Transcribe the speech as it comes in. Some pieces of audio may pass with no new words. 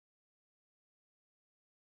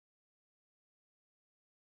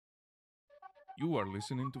You are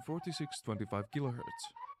listening to 4625 kHz,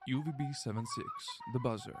 UVB 76, the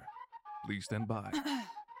buzzer. Please stand by.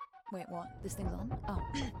 Wait, what? This thing's on? Oh.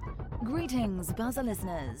 Greetings, Buzzer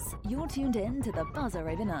listeners. You're tuned in to the Buzzer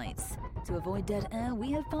Overnights. To avoid dead air, we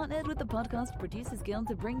have partnered with the Podcast Producers Guild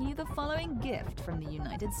to bring you the following gift from the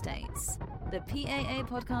United States. The PAA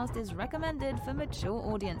podcast is recommended for mature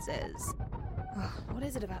audiences. What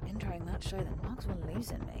is it about introing that show that knocks one loose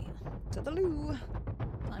in me? To the loo.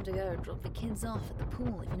 Time to go drop the kids off at the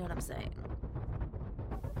pool, if you know what I'm saying.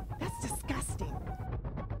 That's disgusting.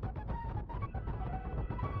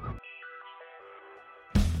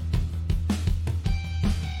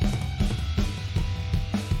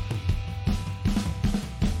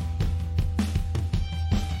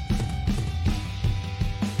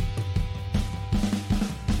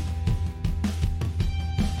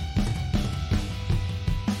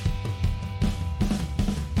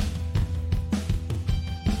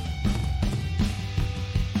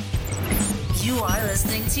 You are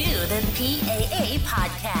listening to the PAA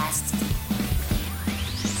Podcast.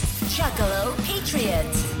 Juggalo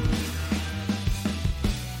Patriots.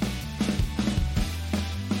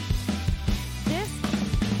 This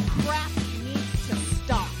crap needs to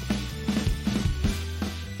stop.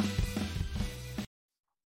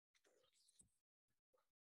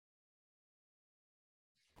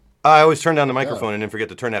 I always turn down the microphone and then forget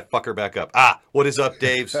to turn that fucker back up. What is up,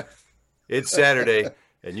 Daves? It's Saturday.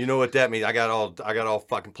 And you know what that means? I got all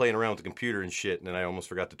fucking playing around with the computer and shit, and then I almost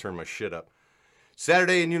forgot to turn my shit up.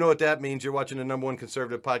 Saturday, and you know what that means? You're watching the number one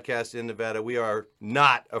conservative podcast in Nevada. We are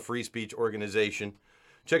not a free speech organization.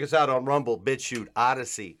 Check us out on Rumble, BitChute,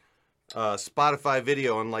 Odyssey, Spotify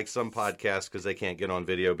video, unlike some podcasts, because they can't get on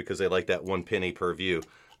video because they like that 1 penny per view.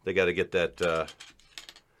 They got to get that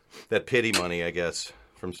pity money, I guess,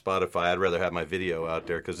 from Spotify. I'd rather have my video out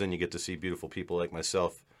there because then you get to see beautiful people like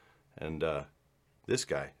myself and this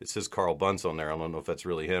guy. It says Carl Bunce on there. I don't know if that's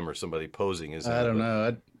really him or somebody posing as him. I don't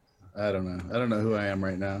know. I don't know. I don't know who I am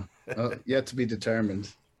right now. Yet to be determined.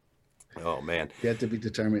 Oh, man. Yet to be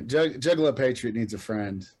determined. Juggalo Patriot needs a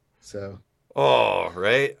friend. So. Oh,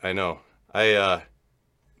 right. I know. I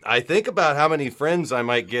think about how many friends I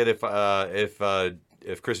might get if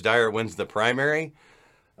Chris Dyer wins the primary.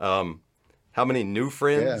 How many new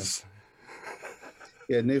friends?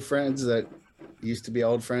 Yeah, new friends that used to be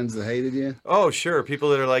old friends that hated you. Oh, sure. People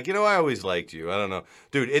that are like, I always liked you. I don't know.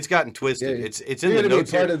 Dude, it's gotten twisted. Yeah, it's in the notes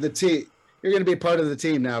here. You're going to be part of the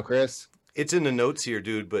team now, Chris. It's in the notes here,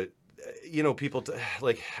 dude, but people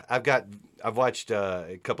like I've watched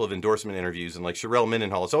a couple of endorsement interviews and like Sherelle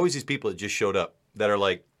Mendenhall. It's always these people that just showed up that are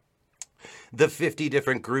like, the 50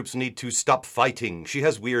 different groups need to stop fighting. She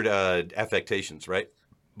has weird affectations, right?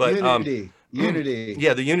 But Unity.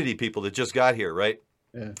 Yeah, the Unity people that just got here, right?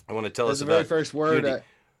 Yeah. I want to tell That's us the about very first word. Unity.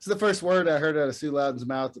 It's the first word I heard out of Sue Loudon's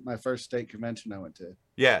mouth at my first state convention I went to.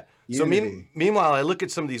 Yeah. Unity. So meanwhile, I look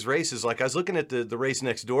at some of these races. Like I was looking at the race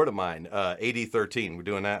next door to mine, AD13. We're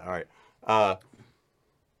doing that. All right.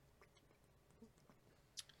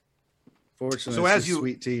 Fortunately, so it's just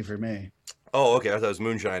sweet tea for me. Oh, okay. I thought it was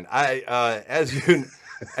moonshine. As you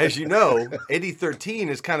know, AD13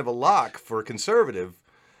 is kind of a lock for conservative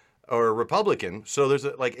or Republican. So there's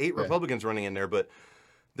like 8 Republicans running in there, but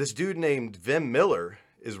this dude named Vem Miller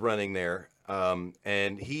is running there,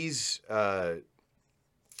 and he's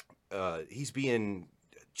being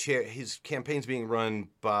his campaign's being run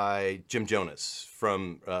by Jim Jonas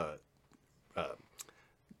from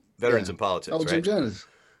Veterans in Politics. Oh, Jim Jonas.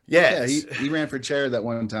 Yeah, he ran for chair that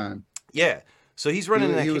one time. Yeah, so he's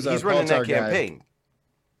running that campaign, guy.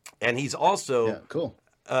 And he's also cool.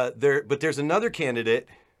 But there's another candidate,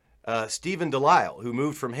 Stephen Delisle, who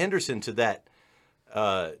moved from Henderson to that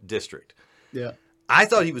district. Yeah, I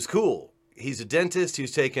thought he was cool. He's a dentist. He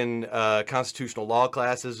was taking constitutional law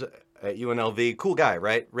classes at UNLV. Cool guy,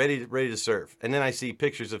 right? Ready to serve. And then I see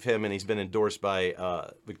pictures of him, and he's been endorsed by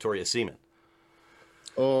Victoria Seaman.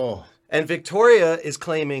 Oh, and Victoria is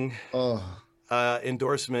claiming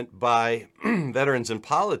endorsement by Veterans in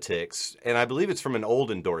Politics, and I believe it's from an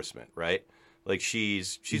old endorsement, right? Like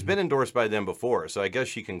she's been endorsed by them before, so I guess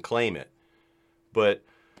she can claim it. But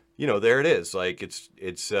there it is. Like it's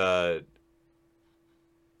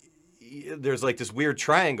there's like this weird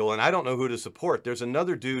triangle, and I don't know who to support. There's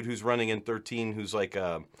another dude who's running in 13 who's like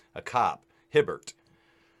a cop, Hibbert.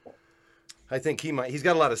 I think he's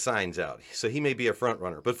got a lot of signs out, so he may be a front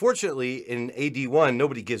runner. But fortunately, in AD1,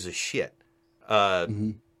 nobody gives a shit. How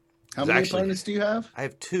many opponents do you have? I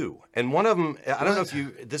have 2, and one of them, I don't know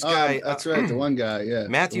if this guy. That's right, the one guy, yeah.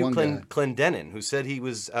 Matthew Clendenin, who said he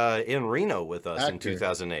was in Reno with us in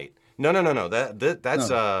 2008. No. That's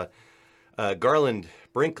Garland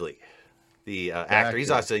Brinkley. the actor.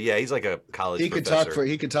 He's also he's like a college. He could professor.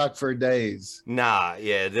 He could talk for days. Nah,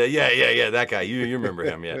 yeah, that guy. You remember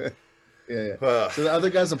him, yeah. Yeah. So the other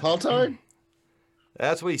guy's a Paul-Tard?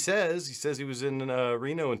 That's what he says. He says he was in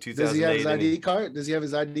Reno in 2008. Does he have his ID card? Does he have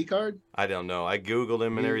his ID card? I don't know. I Googled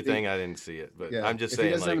him and everything. I didn't see it, but I'm just saying.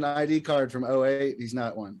 If he doesn't have an ID card from 2008, he's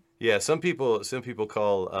not one. Yeah, some people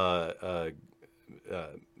call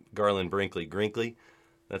Garland Brinkley Grinkly.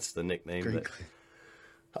 That's the nickname. Grinkly.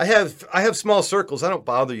 I have small circles. I don't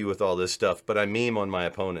bother you with all this stuff, but I meme on my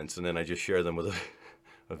opponents, and then I just share them with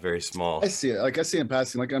a very small. I see it. Like I see in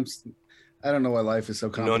passing. Like I don't know why life is so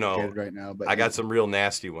complicated right now. But I got some real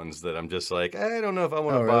nasty ones that I'm just like, I don't know if I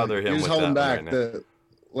want to bother him. You're just with holding that back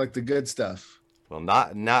right the good stuff. Well,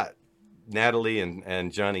 not Natalie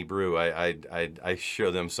and Johnny Brew. I show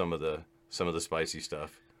them some of the spicy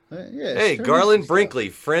stuff. Hey, Garland Brinkley,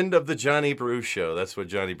 friend of the Johnny Brew show. That's what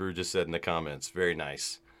Johnny Brew just said in the comments. Very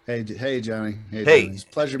nice. Hey, Johnny. Hey, Hey. Johnny. It's a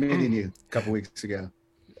pleasure meeting you a couple weeks ago.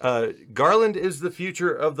 Garland is the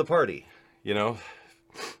future of the party. You know.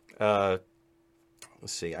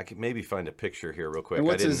 Let's see. I could maybe find a picture here real quick. And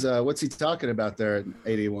what's he talking about there at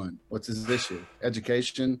 81? What's his issue?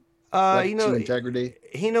 Education. Integrity.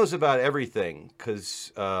 He knows about everything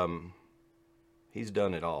because he's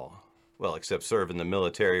done it all. Well, except serve in the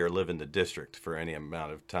military or live in the district for any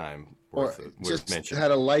amount of time worth mentioning. Had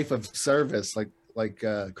a life of service like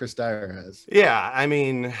Chris Dyer has. Yeah, I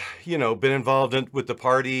mean, been involved with the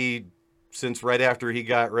party since right after he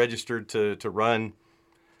got registered to run.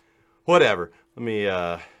 Whatever. Let me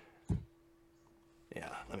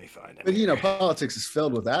find it. But politics is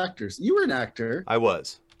filled with actors. You were an actor. I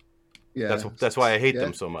was. Yeah. That's why I hate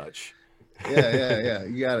them so much. Yeah.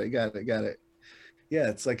 You got it. Yeah,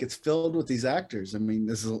 it's like it's filled with these actors. I mean,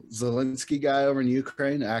 this Zelensky guy over in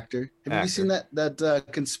Ukraine, actor. Have you seen that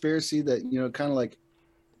conspiracy that kind of like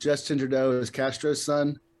Justin Trudeau is Castro's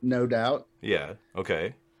son? No doubt. Yeah.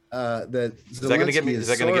 Okay. That is that going to get me? Is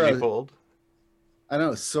that going to get me pulled? I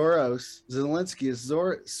know Zelensky is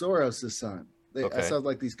Soros' son. I saw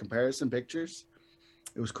like these comparison pictures.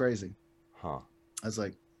 It was crazy. Huh. I was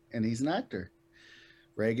like, and he's an actor.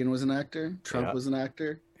 Reagan was an actor. Trump was an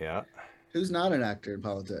actor. Yeah. Who's not an actor in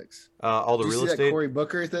politics? All the real estate. That Cory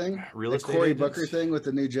Booker thing? Real estate. Cory Booker thing with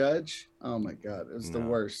the new judge? Oh my God. It was the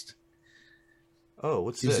worst. Oh,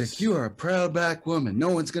 what's this? He's like, you are a proud black woman. No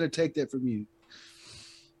one's going to take that from you.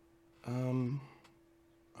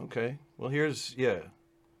 Okay. Well, here's the.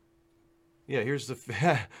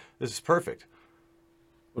 This is perfect.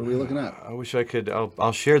 What are we looking at? I wish I could.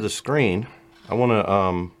 I'll share the screen. I want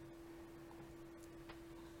to.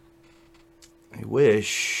 I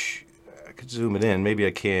wish I could zoom it in. Maybe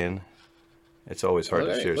I can. It's always hard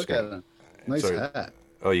to share screen. Look at it. Nice hat.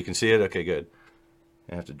 Oh, you can see it? Okay, good.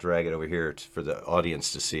 I have to drag it over here for the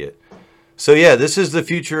audience to see it. So yeah, this is the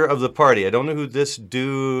future of the party. I don't know who this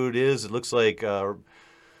dude is. It looks like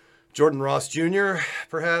Jordan Ross Jr.,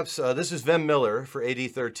 perhaps. This is Vem Miller for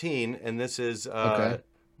AD13, and this is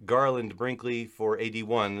Garland Brinkley for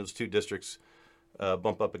AD1. Those two districts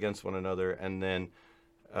bump up against one another. And then,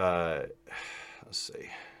 let's see.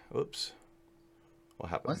 Oops. What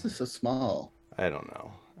happened? Why is this so small? I don't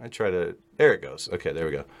know. I try to... There it goes. Okay, there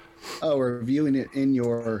we go. Oh, we're viewing it in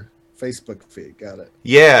your Facebook feed. Got it.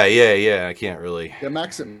 Yeah. I can't really... Yeah,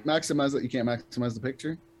 maximize it. You can't maximize the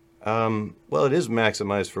picture? Well, it is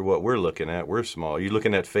maximized for what we're looking at. We're small. Are you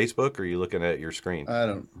looking at Facebook or are you looking at your screen? I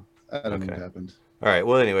don't know what happened. All right.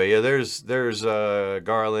 Well, anyway, yeah, there's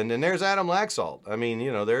Garland and there's Adam Laxalt. I mean,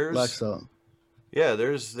 there's Laxalt. Yeah,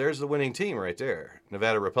 there's the winning team right there.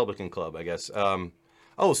 Nevada Republican Club, I guess.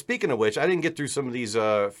 Speaking of which, I didn't get through some of these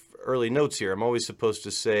early notes here. I'm always supposed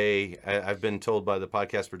to say, I've been told by the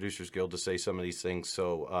Podcast Producers Guild to say some of these things.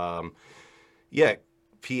 So,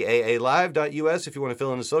 PAAlive.us if you want to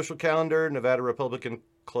fill in the social calendar. Nevada Republican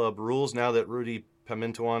Club rules now that Rudy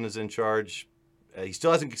Pimentuan is in charge. He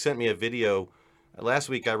still hasn't sent me a video. Last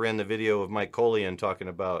week I ran the video of Mike Colian talking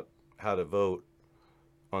about how to vote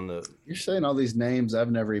on the... You're saying all these names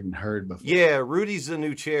I've never even heard before. Yeah, Rudy's the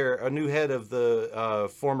new head of the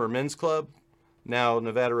former men's club, now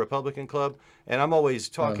Nevada Republican Club. And I'm always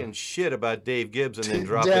talking shit about Dave Gibbs and then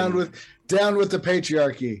dropping... down with the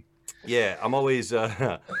patriarchy. Yeah, I'm always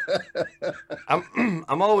I'm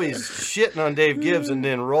always shitting on Dave Gibbs and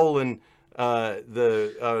then rolling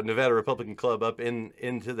the Nevada Republican Club up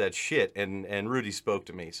into that shit, and Rudy spoke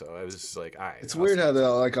to me, so I was just like, all right. It's weird how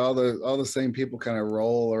all the same people kind of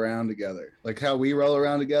roll around together, like how we roll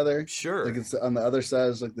around together. Sure. Like it's on the other side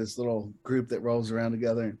is like this little group that rolls around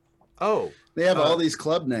together. Oh, they have all these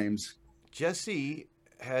club names. Jesse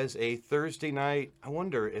has a Thursday night. I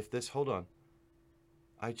wonder if this. Hold on.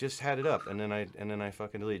 I just had it up, and then I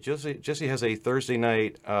fucking deleted. Jesse has a Thursday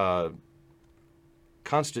night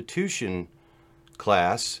Constitution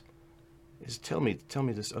class. Tell me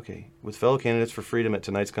this. Okay, with fellow candidates for freedom at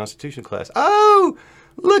tonight's Constitution class. Oh,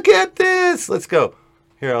 look at this. Let's go.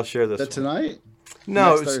 Here, I'll share this. Is that tonight?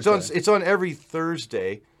 No, Thursday. it's on every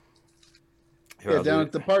Thursday. Here, Yeah, down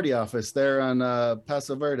at the party office there on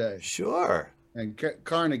Paso Verde Sure. and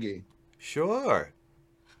Carnegie. Sure.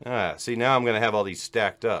 See, now I'm going to have all these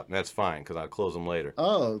stacked up, and that's fine because I'll close them later.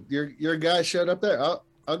 Oh, your guy showed up there.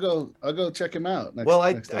 I'll go check him out.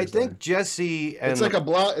 I Thursday. think Jesse and It's like a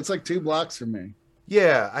block. It's like 2 blocks from me.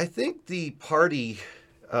 yeah, I think the party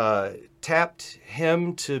tapped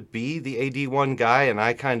him to be the AD1 guy, and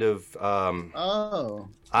I kind of Really?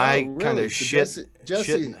 kind of So shit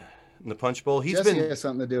Jesse in the punch bowl. He's Jesse been has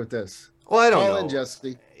something to do with this. well, I don't Call know. in,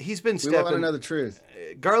 Jesse. He's been We want to stepping. know the truth.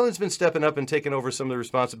 Garland's been stepping up and taking over some of the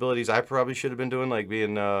responsibilities I probably should have been doing, like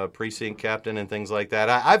being precinct captain and things like that.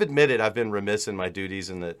 I've admitted I've been remiss in my duties,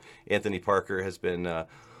 and that Anthony Parker has been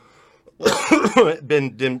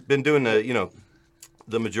been doing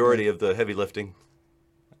the majority of the heavy lifting.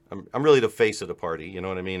 I'm really the face of the party, you know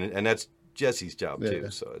what I mean, and that's Jesse's job too, Yeah.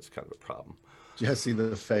 so it's kind of a problem. Jesse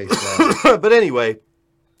the face. But anyway,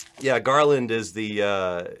 yeah, Garland is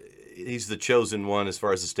he's the chosen one as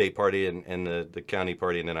far as the state party and the county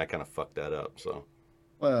party, and then I kind of fucked that up. So,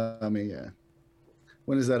 Well, I mean, yeah.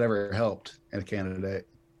 When has that ever helped a candidate?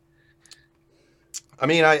 I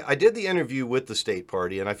mean, I did the interview with the state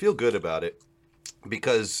party, and I feel good about it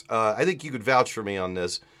because I think you could vouch for me on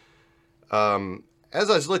this. As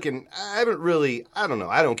I was looking, I don't know,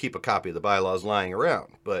 I don't keep a copy of the bylaws lying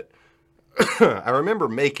around, but I remember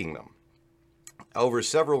making them over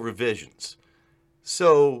several revisions.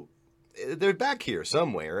 So they're back here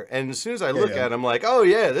somewhere, and as soon as I look at them, I'm like, oh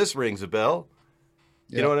yeah, this rings a bell.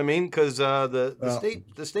 You know what I mean? Because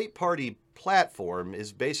the state party platform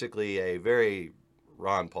is basically a very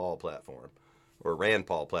Ron Paul platform, or Rand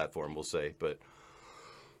Paul platform, we'll say. But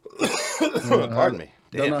pardon me.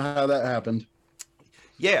 Don't know how that happened.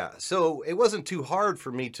 Yeah, so it wasn't too hard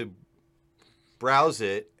for me to browse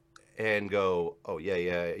it and go, oh yeah,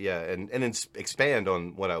 and then expand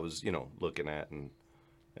on what I was, looking at and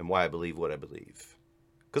why I believe what I believe.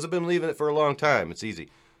 Because I've been believing it for a long time. It's easy.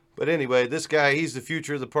 But anyway, this guy, he's the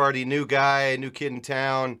future of the party. New guy, new kid in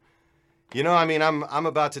town. I'm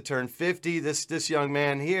about to turn 50. This young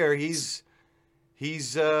man here, he's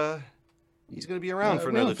going to be around for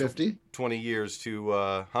another 50. 20 years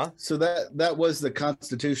to, So that was the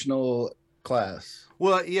constitutional class.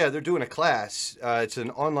 Well, yeah, they're doing a class. It's an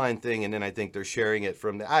online thing, and then I think they're sharing it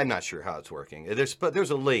from I'm not sure how it's working.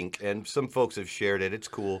 There's a link, and some folks have shared it. It's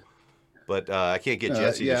cool. But I can't get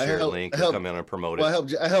Jesse to share a link and come in and promote it. Well,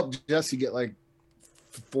 I helped Jesse get like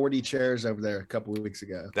 40 chairs over there a couple of weeks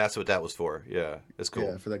ago. That's what that was for. Yeah, it's cool.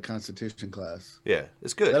 Yeah, for that Constitution class. Yeah,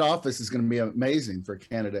 it's good. That office is going to be amazing for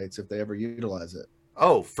candidates if they ever utilize it.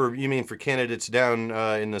 Oh, you mean for candidates down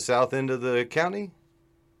in the south end of the county?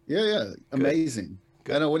 Yeah, amazing.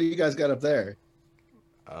 Good. I know. What do you guys got up there?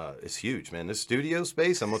 It's huge, man. This studio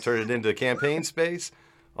space, I'm going to turn it into campaign space.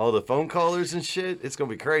 All the phone callers and shit. It's going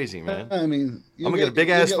to be crazy, man. I mean, I'm going to get a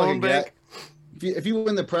big-ass phone bank. If you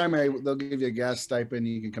win the primary, they'll give you a gas stipend.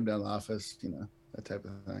 You can come down to the office, that type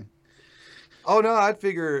of thing. Oh, no, I'd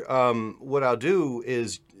figure what I'll do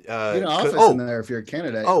is... get an office in there if you're a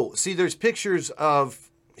candidate. Oh, see, there's pictures of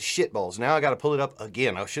shitballs. Now I got to pull it up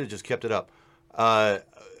again. I should have just kept it up.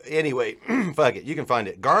 Anyway, fuck it. You can find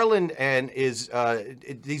it. Garland and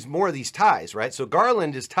these more of these ties, right? So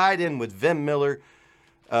Garland is tied in with Vem Miller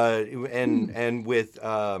and with,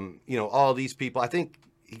 all these people. I think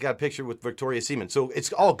he got a picture with Victoria Seaman. So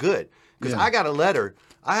it's all good because I got a letter.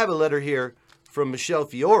 I have a letter here from Michelle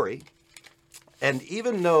Fiore. And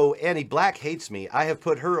even though Annie Black hates me, I have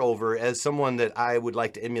put her over as someone that I would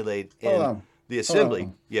like to emulate in the assembly.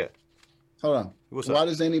 Yeah. Hold on. Why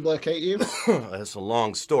does Annie Black hate you? That's a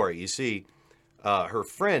long story. You see, her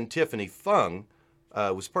friend Tiffany Fung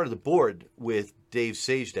was part of the board with Dave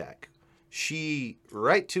Sajdak. She,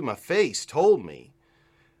 right to my face, told me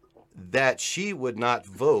that she would not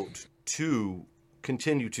vote to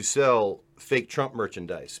continue to sell fake Trump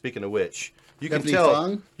merchandise. Speaking of which... You can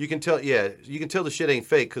tell the shit ain't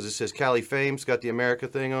fake because it says Cali Fame's got the America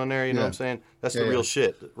thing on there. You know what I'm saying? That's the real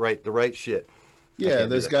shit, right? The right shit. Yeah,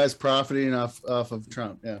 those guys profiting off of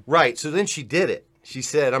Trump. Yeah. Right. So then she did it. She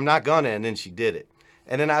said, "I'm not gonna," and then she did it.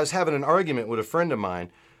 And then I was having an argument with a friend of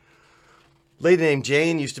mine. Lady named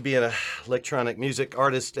Jane used to be an electronic music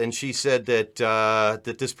artist, and she said that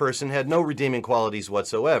that this person had no redeeming qualities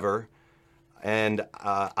whatsoever. And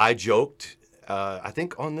I joked. I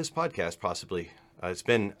think on this podcast, possibly, It's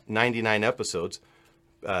been 99 episodes,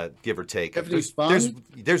 give or take. Tiffany Spahn?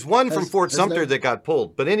 There's one from Fort Sumter that got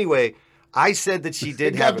pulled. But anyway, I said that she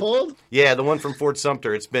did have pulled? Yeah, the one from Fort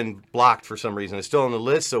Sumter. It's been blocked for some reason. It's still on the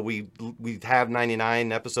list, so we have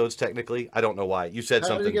 99 episodes technically. I don't know why. You said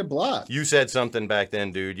something. How did it get blocked? You said something back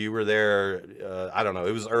then, dude. You were there. I don't know.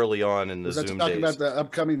 It was early on in the Was that Zoom talking days. about the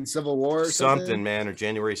upcoming Civil War or Something, man, or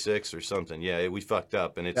January 6th or something. Yeah, we fucked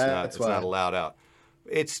up, and it's not allowed out.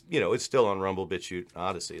 It's it's still on Rumble, BitChute,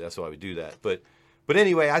 Odyssey. That's why we do that. But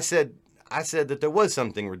anyway, I said that there was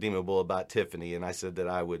something redeemable about Tiffany, and I said that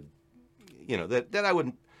I would, that I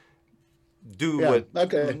would do what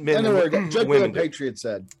men and women do. Patriot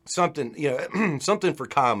said Something, something for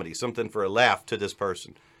comedy, something for a laugh to this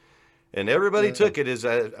person. And everybody took it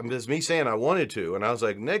as me saying I wanted to, and I was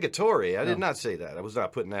like, negatory. I did not say that. I was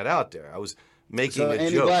not putting that out there. I was making a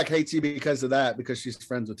Annie joke. Black hates you because of that, because she's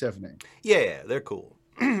friends with Tiffany. Yeah, they're cool,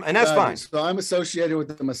 and that's fine. So I'm associated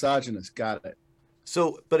with the misogynist. Got it.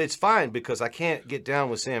 So, but it's fine because I can't get down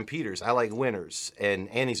with Sam Peters. I like winners, and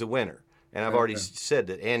Annie's a winner. And I've already said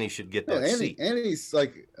that Annie should get that seat. Annie's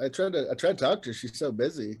like, I tried to talk to her. She's so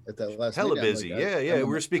busy at that last. Hella meeting. busy. We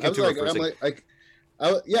were speaking to her for a second.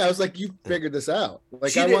 I was like, you figured this out.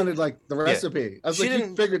 Like, I wanted like the recipe. I was like,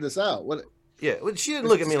 you figured this out. What? Yeah, well, she didn't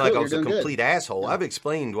look at me like I was a complete asshole. I've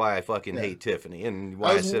explained why I fucking hate Tiffany and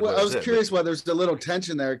why I said what I was curious why there's a little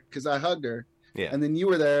tension there because I hugged her. Yeah. And then you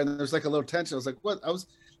were there, and there's like a little tension. I was like, what?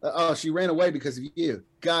 Oh, she ran away because of you.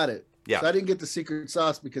 Got it. Yeah. So I didn't get the secret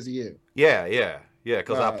sauce because of you. Yeah.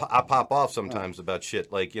 Because I pop off sometimes about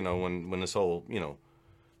shit like, when this whole,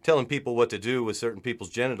 telling people what to do with certain people's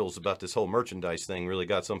genitals about this whole merchandise thing really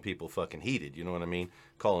got some people fucking heated. You know what I mean?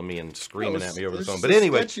 Calling me and screaming at me over the phone. But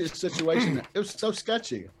anyway, situation. It was so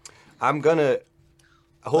sketchy. I'm gonna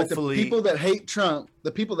hopefully the people that hate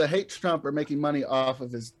Trump are making money off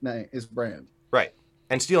of his brand. Right.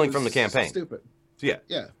 And stealing from the campaign. Stupid. Yeah.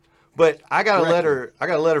 Yeah. But I got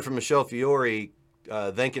a letter from Michelle Fiore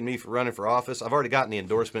thanking me for running for office. I've already gotten the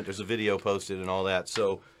endorsement. There's a video posted and all that.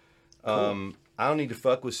 So I don't need to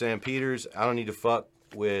fuck with Sam Peters. I don't need to fuck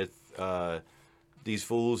with these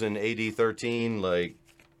fools in AD 13. Like,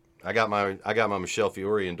 I got my Michelle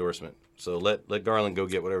Fiore endorsement. So let Garland go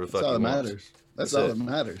get whatever the fuck he wants. That's all that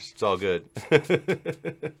matters. It's all good.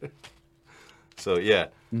 So yeah,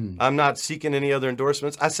 I'm not seeking any other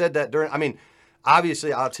endorsements. I said that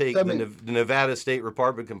obviously I'll take the Nevada State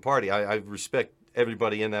Republican Party. I respect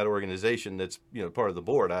everybody in that organization that's part of the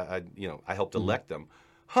board. I helped elect them.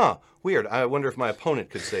 Huh? Weird. I wonder if my opponent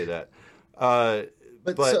could say that.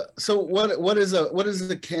 So what is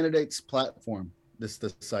a candidate's platform this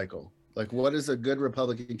cycle? Like, what is a good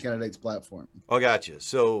Republican candidate's platform? Oh, gotcha.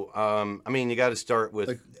 So you got to start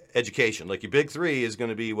with education. Like, your big three is going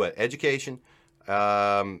to be what? Education,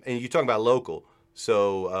 and you're talking about local.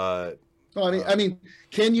 So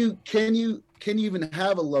can you even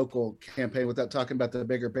have a local campaign without talking about the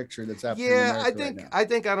bigger picture that's happening? Yeah, in I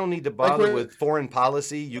think I don't need to bother with foreign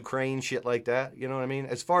policy, Ukraine, shit like that. You know what I mean?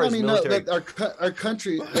 As far as military, our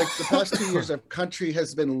country, like the past 2 years, our country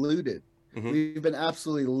has been looted. Mm-hmm. We've been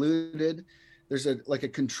absolutely looted. There's a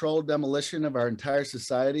controlled demolition of our entire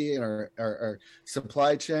society and our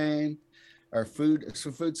supply chain, our food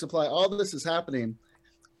supply. All this is happening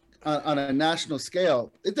on a national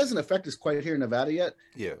scale. It doesn't affect us quite here in Nevada yet.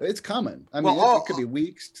 Yeah, it's coming. It could be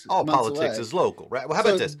weeks. All politics is local, right? Well, how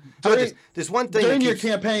about this? There's one thing during your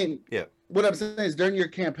campaign. Yeah. What I'm saying is, during your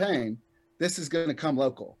campaign, this is going to come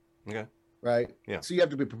local. Okay. Right. Yeah. So you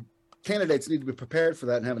have to be. Candidates need to be prepared for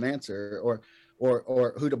that and have an answer, or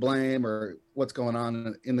who to blame, or what's going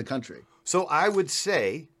on in the country. So I would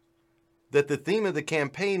say that the theme of the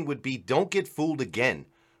campaign would be "Don't get fooled again."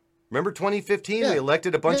 Remember 2015? We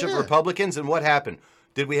elected a bunch of Republicans, and what happened?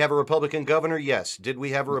 Did we have a Republican governor? Yes. Did we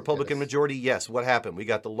have a Republican majority? Yes. What happened? We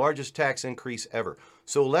got the largest tax increase ever.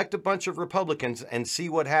 So elect a bunch of Republicans and see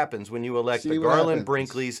what happens when you elect the Garland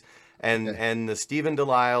Brinkleys and the Stephen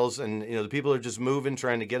Delisles and the people are just moving,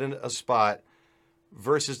 trying to get in a spot,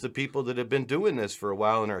 versus the people that have been doing this for a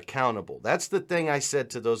while and are accountable. That's the thing I said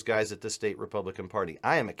to those guys at the state Republican Party.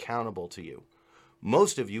 I am accountable to you.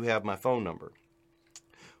 Most of you have my phone number.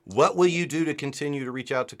 What will you do to continue to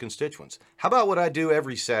reach out to constituents? How about what I do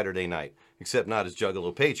every Saturday night? Except not as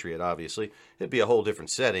Juggalo Patriot, obviously. It'd be a whole different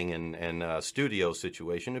setting and studio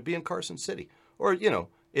situation. It'd be in Carson City or,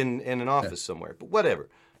 in an office somewhere. But whatever.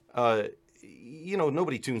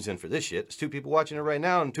 Nobody tunes in for this shit. There's 2 people watching it right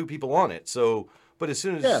now and 2 people on it. So, but as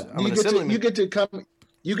soon as I'm an assemblyman, you get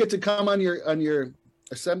to come on your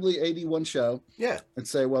Assembly 81 show. Yeah. And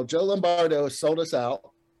say, well, Joe Lombardo has sold us out.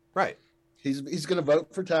 Right. He's going to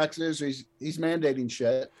vote for taxes. Or he's mandating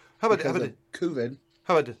shit. How about COVID?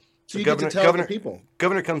 How about So you get to tell the people.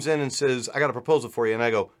 Governor comes in and says, "I got a proposal for you," and I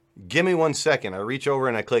go, "Give me 1 second." I reach over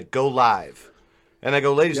and I click "Go Live," and I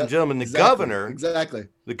go, "Ladies and gentlemen, the governor's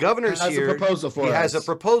has here. A proposal for he us. has a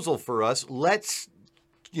proposal for us. Let's,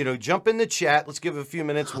 jump in the chat. Let's give it a few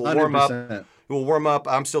minutes. We'll warm up. 100%. We'll warm up.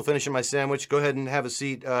 I'm still finishing my sandwich. Go ahead and have a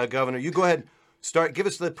seat, Governor. You go ahead. Give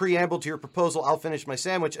us the preamble to your proposal. I'll finish my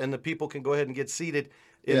sandwich, and the people can go ahead and get seated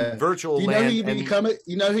in virtual Do you land. know who you become?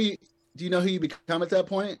 Do you know who you become at that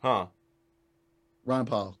point? Huh? Ron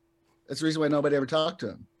Paul. That's the reason why nobody ever talked to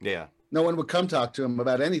him. Yeah. No one would come talk to him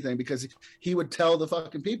about anything because he would tell the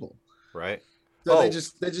fucking people. Right. So they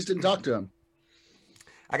just didn't talk to him.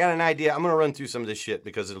 I got an idea. I'm going to run through some of this shit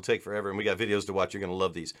because it'll take forever, and we got videos to watch. You're going to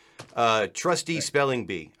love these. Trustee spelling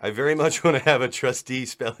bee. I very much want to have a trustee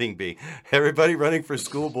spelling bee. Everybody running for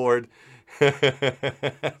school board.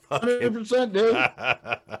 100%, dude.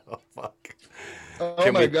 Oh, fuck.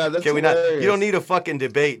 Oh my God, that's can we not? hilarious. You don't need a fucking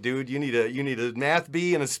debate, dude. You need a math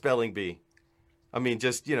bee and a spelling bee. I mean,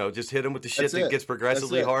 just hit them with the shit that gets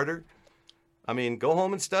progressively harder. I mean, go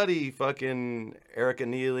home and study fucking Erica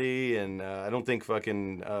Neely, and I don't think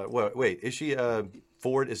fucking wait, is she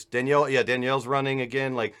Ford? Is Danielle? Yeah, Danielle's running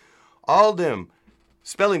again. Like all them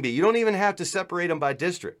spelling bee. You don't even have to separate them by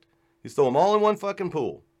district. You throw them all in one fucking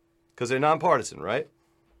pool because they're nonpartisan, right?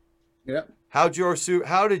 Yeah. How did your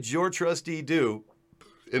trustee do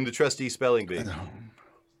in the trustee spelling bee?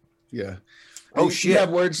 Yeah. Oh, you shit.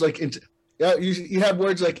 have words like you have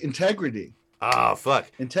words like integrity. Ah, fuck.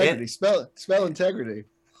 Integrity. Spell integrity.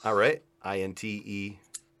 All right. Integrity.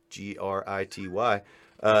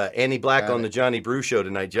 Annie Black on the Johnny Brew show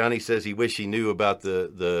tonight. Johnny says he wish he knew about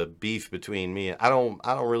the beef between me and I don't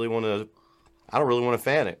really want to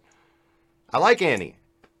fan it. I like Annie.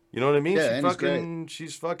 You know what I mean? Yeah,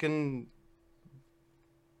 she's fucking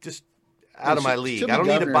just out of my league. I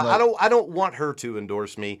don't want her to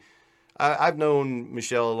endorse me. I've known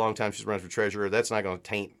Michelle a long time. She's run for treasurer. That's not going to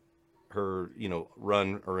taint her,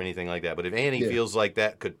 run or anything like that. But if Annie feels like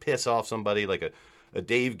that could piss off somebody like a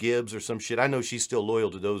Dave Gibbs or some shit, I know she's still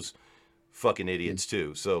loyal to those fucking idiots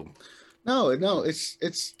too. So no, it's.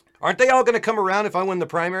 Aren't they all going to come around if I win the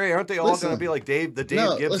primary? Aren't they all going to be like Dave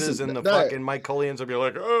Gibbses and the fucking Mike Cullians will be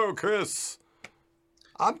like, "Oh, Chris,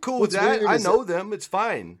 I'm cool with that. I know them. It's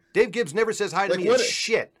fine." Dave Gibbs never says hi to me and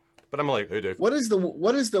shit. But I'm like, "Hey, Dave." What is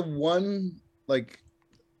the one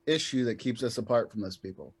issue that keeps us apart from those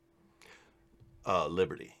people?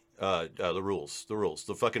 Liberty. The rules,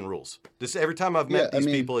 the fucking rules. Every time I've met these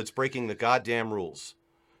people, it's breaking the goddamn rules.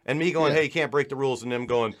 And me going, "Hey, you can't break the rules," and them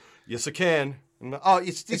going, "Yes, I can."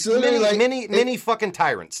 It's many fucking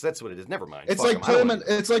tyrants. That's what it is. Never mind. It's like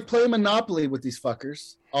playing Monopoly with these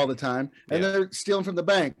fuckers all the time, and they're stealing from the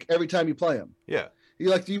bank every time you play them. Yeah. You're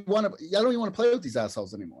like, I don't even want to play with these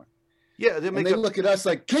assholes anymore. Yeah, they look at us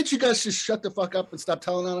like, "Can't you guys just shut the fuck up and stop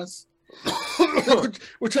telling on us?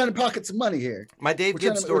 we're trying to pocket some money here." My Dave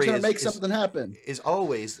Gibbs story we're trying to make something happen. Is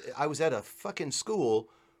always, I was at a fucking school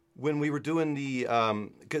when we were doing the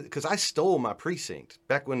because I stole my precinct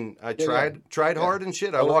back when I tried hard and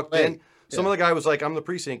shit. I walked in. Some other guy was like, "I'm the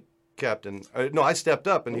precinct captain." No, I stepped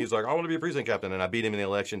up and he's like, "I want to be a precinct captain," and I beat him in the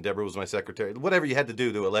election. Deborah was my secretary. Whatever you had to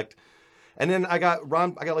do to elect. And then I got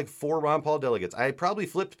like 4 Ron Paul delegates. I probably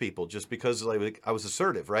flipped people just because I was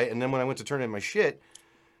assertive, right? And then when I went to turn in my shit,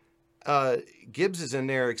 Gibbs is in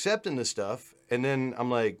there accepting this stuff, and then I'm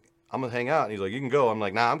like, "I'm gonna hang out," and he's like, "You can go." I'm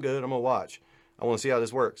like, "Nah, I'm good. I'm gonna watch. I want to see how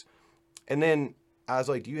this works." And then I was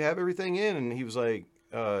like, "Do you have everything in?" And he was like,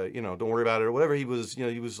 "Don't worry about it," or whatever. He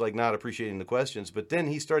was like not appreciating the questions. But then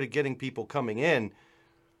he started getting people coming in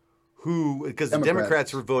because the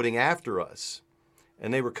Democrats were voting after us.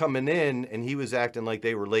 And they were coming in, and he was acting like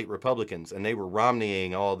they were late Republicans, and they were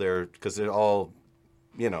Romneying all because they're all,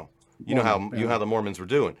 how the Mormons were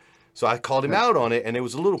doing. So I called him out on it, and there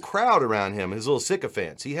was a little crowd around him, his little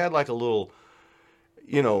sycophants. He had like a little,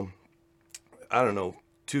 I don't know,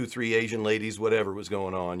 2-3 Asian ladies, whatever was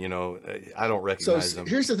going on. I don't recognize them.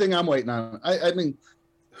 Here's the thing I'm waiting on. I mean,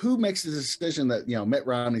 who makes the decision that Mitt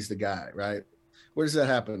Romney's the guy, right? Where does that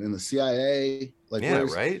happen? In the CIA?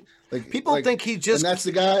 Right. Like people think he just. And that's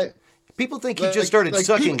the guy. People think he just started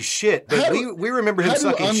sucking shit, but we remember him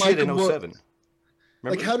sucking shit in 2007.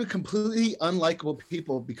 Like, how do completely unlikable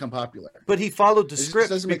people become popular? But he followed the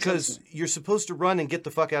script because you're supposed to run and get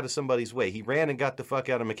the fuck out of somebody's way. He ran and got the fuck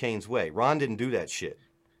out of McCain's way. Ron didn't do that shit.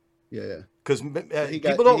 Yeah. Because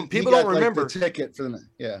people don't remember. Like, the ticket for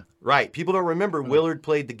the Right. People don't remember Willard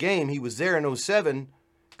played the game. He was there in 2007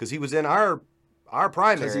 because he was in our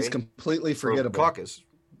primary. Because he's completely forgettable. Caucus.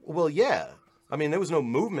 Well, yeah. I mean, there was no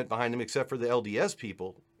movement behind him except for the LDS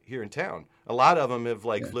people here in town. A lot of them have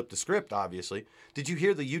flipped the script, obviously. Did you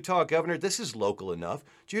hear the Utah governor? This is local enough.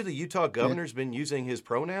 Did you hear the Utah governor's been using his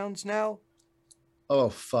pronouns now? Oh,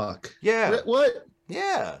 fuck. Yeah. What?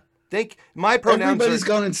 Yeah. My pronouns Everybody's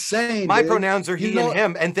gone insane. My dude. pronouns are he and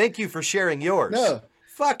him, and thank you for sharing yours. No.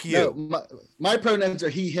 Fuck you. No, my pronouns are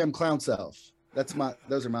he, him, clown self. Those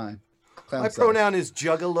are mine. Clown My self. pronoun is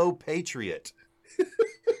Juggalo Patriot.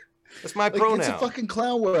 That's my pronoun. It's a fucking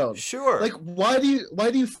clown world. Sure. Like, why do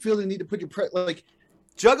you feel the need to put your Juggalo I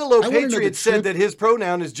wanna know Patriot the said truth. that his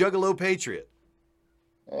pronoun is Juggalo Patriot.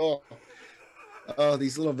 Oh,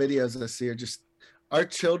 these little videos I see are just our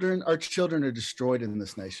children are destroyed in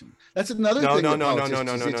this nation. That's another thing.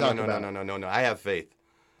 No. I have faith.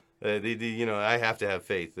 I have to have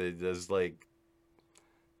faith. There's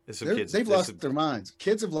some kids. They've lost their minds.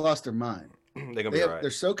 Kids have lost their mind. They're gonna be all right.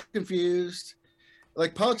 They're so confused.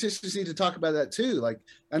 Like, politicians need to talk about that too. Like,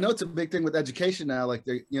 I know it's a big thing with education now. Like,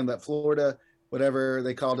 that Florida, whatever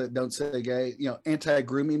they called it, don't say gay,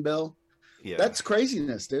 anti-grooming bill. Yeah, that's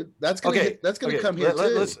craziness, dude. That's gonna come here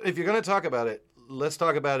too. If you're gonna talk about it, let's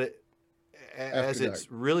talk about it as it's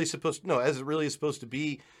really supposed. No, as it really is supposed to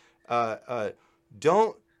be.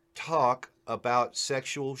 Don't talk about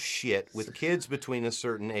sexual shit with kids between a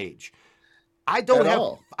certain age. I don't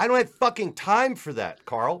have fucking time for that,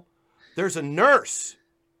 Carl. There's a nurse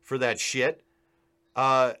for that shit.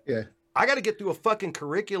 I got to get through a fucking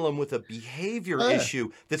curriculum with a behavior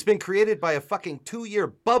issue that's been created by a fucking 2-year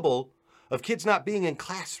bubble of kids not being in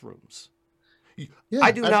classrooms. Yeah,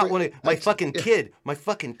 I do not want to. My fucking kid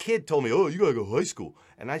told me, "Oh, you gotta go to high school,"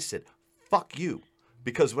 and I said, "Fuck you,"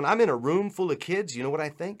 because when I'm in a room full of kids, you know what I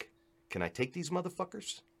think? Can I take these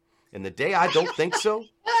motherfuckers? And the day I don't think so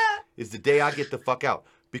is the day I get the fuck out.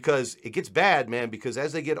 Because it gets bad, man, because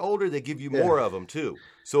as they get older, they give you more of them, too.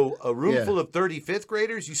 So a room full of 35th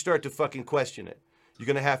graders, you start to fucking question it. You're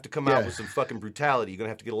going to have to come out with some fucking brutality. You're going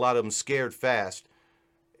to have to get a lot of them scared fast.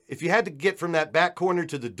 If you had to get from that back corner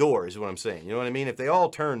to the door is what I'm saying. You know what I mean? If they all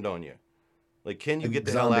turned on you, can you get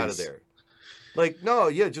the hell out of there?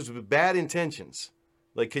 Just with bad intentions.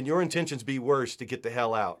 Can your intentions be worse to get the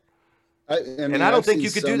hell out? I don't think you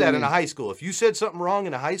could do that in a high school. If you said something wrong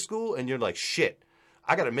in a high school and you're like, shit,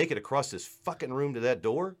 I got to make it across this fucking room to that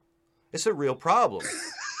door, it's a real problem.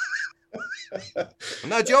 I'm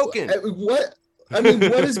not joking. What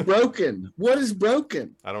is broken? What is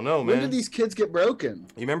broken? I don't know, man. When did these kids get broken?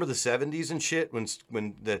 You remember the 70s and shit when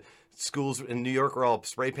the schools in New York were all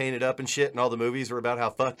spray painted up and shit and all the movies were about how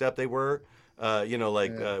fucked up they were?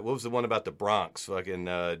 What was the one about the Bronx? Fucking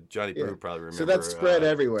Johnny Brew probably remember. So that spread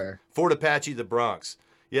everywhere. Fort Apache, the Bronx.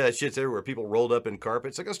 Yeah, that shit's everywhere. People rolled up in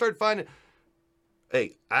carpets. I started finding...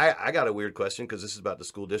 Hey, I got a weird question because this is about the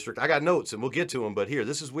school district. I got notes, and we'll get to them, but here,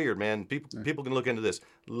 this is weird, man. People can look into this.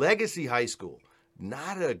 Legacy High School,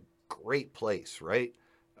 not a great place, right?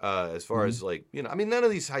 As far as none of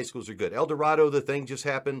these high schools are good. El Dorado, the thing just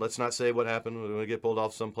happened. Let's not say what happened. We're going to get pulled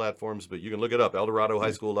off some platforms, but you can look it up. El Dorado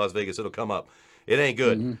High School, Las Vegas, it'll come up. It ain't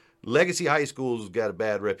good. Mm-hmm. Legacy High School's got a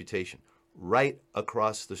bad reputation. Right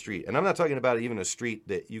across the street. And I'm not talking about even a street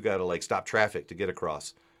that you got to stop traffic to get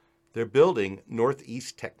across. They're building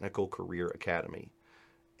Northeast Technical Career Academy,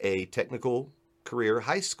 a technical career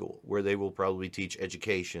high school where they will probably teach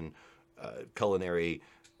education, culinary,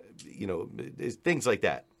 things like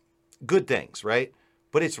that. Good things, right?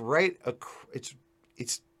 But it's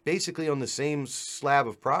it's basically on the same slab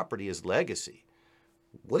of property as Legacy.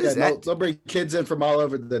 What is that? They'll bring kids in from all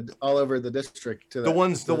over the district to the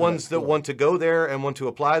ones that want to go there and want to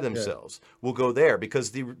apply themselves will go there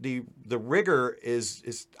because the rigor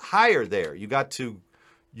is higher there. You got to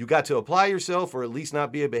apply yourself or at least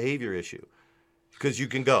not be a behavior issue because you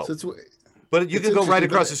can go. But you can go right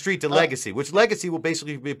across the street to Legacy, which Legacy will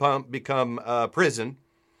basically become prison,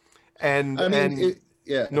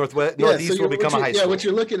 Northeast will become a high school. Yeah, what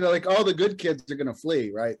you're looking at, all the good kids are going to flee,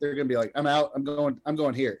 right? They're going to be like, I'm out. I'm going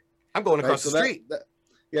here. I'm going across the street.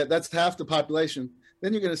 That's half the population.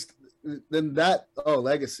 Then you're going to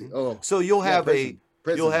Legacy. Oh, so you'll have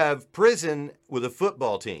prison with a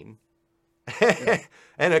football team,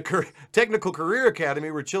 and a technical career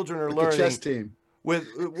academy where children are learning chess team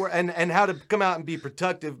and how to come out and be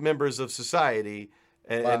productive members of society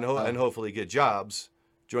and hopefully get jobs.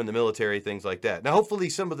 Join the military, things like that. Now, hopefully,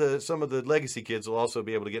 some of the Legacy kids will also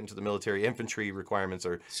be able to get into the military. Infantry requirements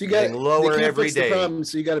are getting lower every day.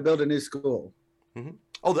 So you got to build a new school. Mm-hmm.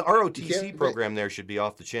 Oh, the ROTC program there should be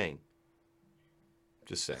off the chain.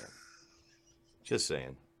 Just saying.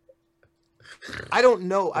 I don't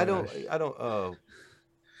know.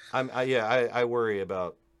 I worry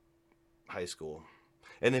about high school.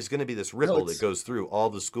 And there's going to be this ripple it's- that goes through all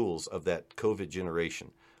the schools of that COVID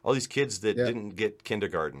generation. All these kids that Yeah. didn't get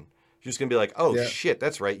kindergarten. You're just going to be like, oh, Yeah. shit,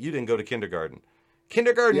 that's right. You didn't go to kindergarten.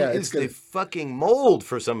 Kindergarten Yeah, is the fucking mold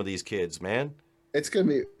for some of these kids, man. It's gonna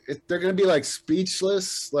be. They're gonna be like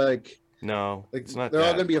speechless. Like No, it's not they're that.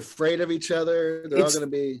 all gonna be afraid of each other. They're all It's- gonna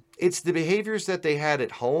be. It's the behaviors that they had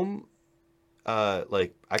at home.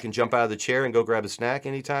 Like I can jump out of the chair and go grab a snack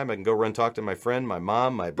anytime. I can go run talk to my friend, my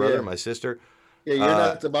mom, my brother, Yeah. my sister. Yeah, you're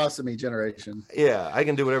not the boss of me generation. Yeah, I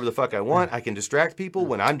can do whatever the fuck I want. I can distract people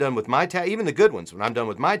when I'm done with my task, even the good ones. When I'm done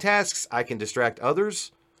with my tasks, I can distract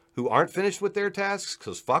others who aren't finished with their tasks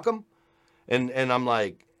because fuck them. And I'm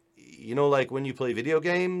like, you know, like when you play video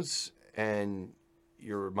games and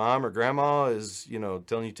your mom or grandma is, you know,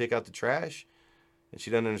 telling you to take out the trash and she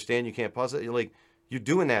doesn't understand you can't pause it. You're like, you're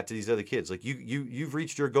doing that to these other kids. Like you've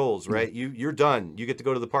reached your goals, right? You're done. You get to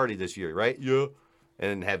go to the party this year, right? Yeah.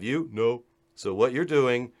 And have you? No. So what you're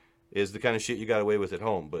doing is the kind of shit you got away with at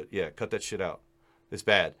home. But yeah, cut that shit out. It's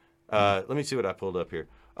bad. Let me see what I pulled up here.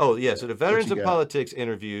 Oh yeah, so the Veterans you of got? Politics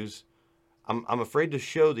interviews. I'm afraid to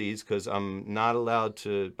show these because I'm not allowed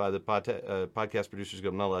to, by the podcast producers,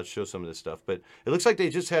 I'm not allowed to show some of this stuff. But it looks like they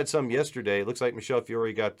just had some yesterday. It looks like Michelle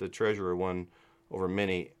Fiore got the treasurer one over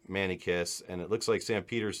Manikis, and it looks like Sam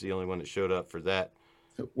Peters the only one that showed up for that.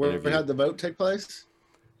 Where interview. had the vote take place?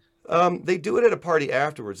 They do it at a party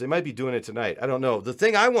afterwards. They might be doing it tonight. I don't know. The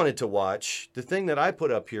thing I wanted to watch, the thing that I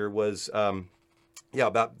put up here was,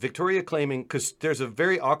 about Victoria claiming, because there's a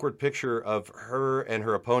very awkward picture of her and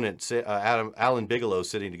her opponent, Alan Bigelow,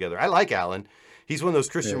 sitting together. I like Alan. He's one of those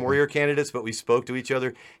Christian warrior candidates, but we spoke to each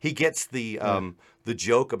other. He gets the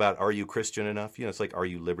joke about, are you Christian enough? You know, it's like, are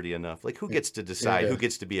you liberty enough? Like, who gets to decide who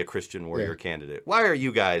gets to be a Christian warrior candidate? Why are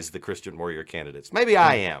you guys the Christian warrior candidates? Maybe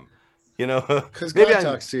I am. You know, Because maybe God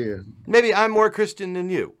talks to you. Maybe I'm more Christian than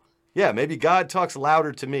you. Yeah, maybe God talks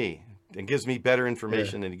louder to me and gives me better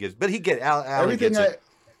information than he gives. But Alan Everything gets it.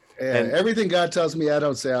 everything God tells me, I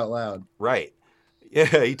don't say out loud. Right.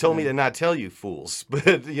 Yeah, he told me to not tell you fools,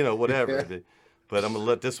 but you know, whatever. But I'm gonna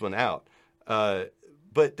let this one out.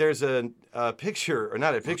 But there's a picture, or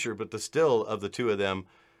not a picture, but the still of the two of them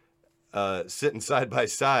sitting side by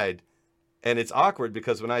side, and it's awkward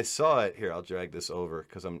because when I saw it, here I'll drag this over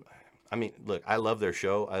because look, I love their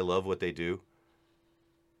show. I love what they do.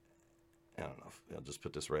 I don't know. I'll just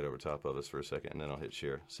put this right over top of us for a second, and then I'll hit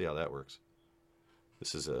share. See how that works.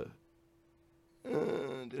 This is a.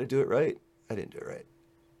 Did I do it right? I didn't do it right.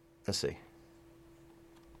 Let's see.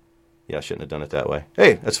 Yeah, I shouldn't have done it that way.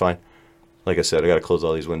 Hey, that's fine. Like I said, I got to close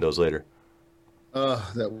all these windows later.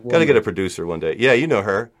 That Got to get a producer one day. Yeah, you know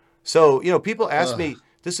her. So, you know, people ask me,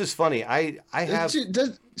 this is funny. I have.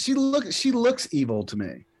 She looks evil to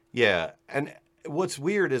me. Yeah. And what's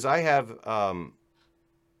weird is I have,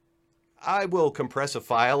 I will compress a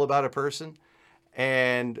file about a person.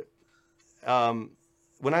 And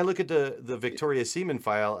when I look at the Victoria Seaman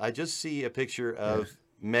file, I just see a picture of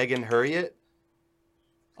Megan Hurriet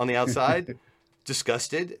on the outside,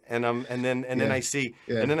 disgusted. And then I see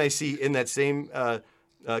in that same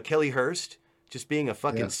Kelly Hurst just being a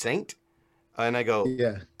fucking saint. And I go,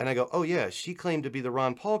 oh yeah, she claimed to be the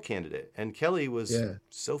Ron Paul candidate, and Kelly was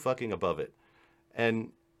so fucking above it,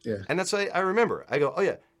 and that's why I remember. I go, oh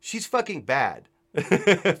yeah, she's fucking bad,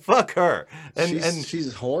 fuck her, and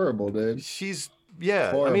she's horrible, dude. She's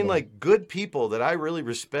horrible. I mean, like, good people that I really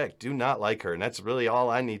respect do not like her, and that's really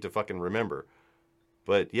all I need to fucking remember.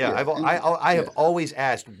 But I have always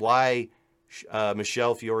asked why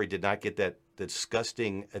Michelle Fiore did not get that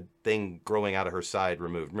disgusting thing growing out of her side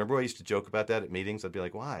removed. Remember I used to joke about that at meetings? I'd be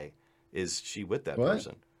like, why is she with that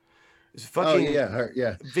person? It's fucking,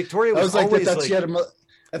 Victoria was like, always I thought like, you had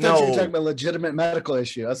I thought you were talking about a legitimate medical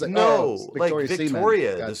issue. I was like, Victoria Seaman.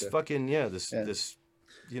 Gotcha. this fucking, this,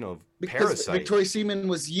 you know, parasite. Victoria Seaman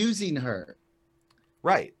was using her.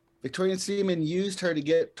 Right. Victoria Seaman used her to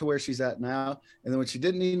get to where she's at now. And then when she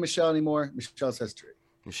didn't need Michelle anymore, Michelle's history.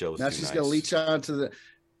 Michelle was now too she's nice. going to leech on to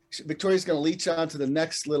Victoria's going to leech on to the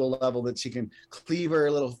next little level that she can cleave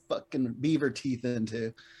her little fucking beaver teeth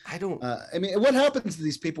into. I don't. I mean, what happens to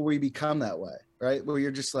these people where you become that way, right? Where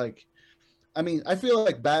you're just like, I mean, I feel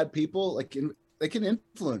like bad people, like they can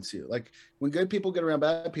influence you. Like when good people get around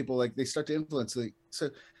bad people, like they start to influence. So,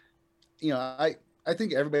 you know, I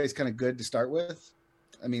think everybody's kind of good to start with.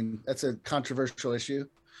 I mean, that's a controversial issue.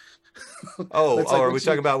 Are we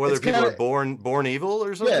talking about whether people are born evil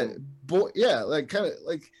or something? Like kind of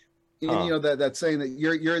like. You know that saying that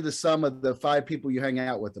you're the sum of the 5 people you hang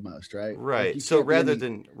out with the most, right? Right. Like so rather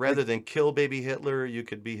than kill baby Hitler, you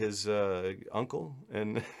could be his uncle,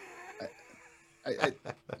 and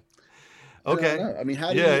Okay. don't know. I mean,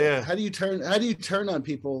 how do you turn on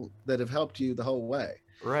people that have helped you the whole way?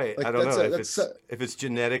 Right. Like, I don't know if it's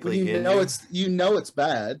genetically in you. It's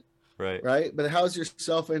bad. Right. Right. But how's your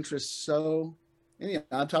self-interest so? And,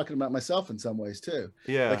 I'm talking about myself in some ways too.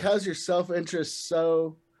 Yeah. Like, how's your self-interest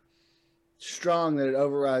so strong that it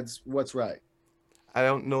overrides what's right? I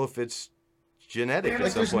don't know if it's genetic Like,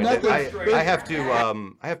 at some there's point. nothing- I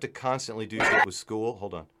have to constantly do shit with school.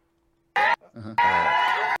 Hold on.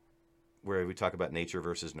 Where we talk about nature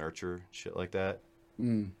versus nurture, shit like that.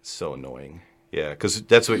 So annoying. Yeah, because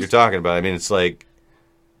that's what you're talking about. I mean, it's like,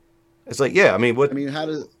 yeah. I mean, how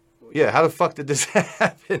the fuck did this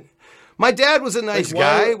happen? My dad was a nice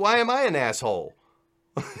guy. Why am I an asshole?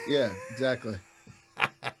 Yeah, exactly.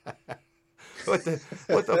 What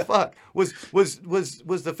the fuck was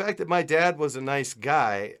the fact that my dad was a nice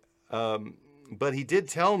guy, but he did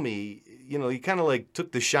tell me, he kind of like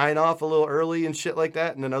took the shine off a little early and shit like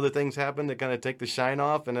that, and then other things happened that kind of take the shine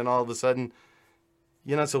off, and then all of a sudden,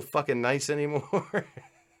 you're not so fucking nice anymore.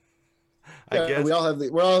 I guess we all have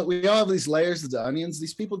these layers of the onions.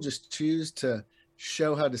 These people just choose to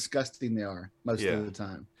show how disgusting they are most of the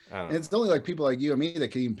time, and it's only like people like you and me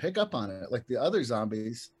that can even pick up on it. Like the other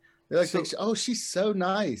zombies. They're like, oh, she's so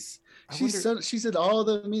nice. She's at all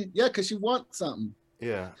the because she wants something.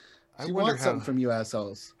 Yeah, she wants something from you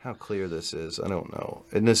assholes. How clear this is, I don't know.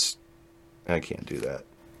 And I can't do that.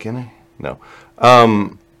 Can I? No.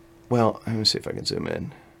 Well, let me see if I can zoom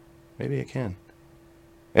in. Maybe I can.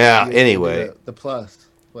 Yeah. Anyway, the plus.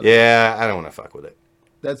 Whatever. Yeah, I don't want to fuck with it.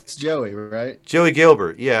 That's Joey, right? Joey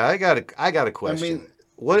Gilbert. Yeah, I got a question. I mean,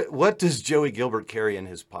 what does Joey Gilbert carry in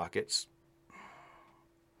his pockets?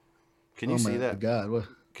 Can you see that? God, what?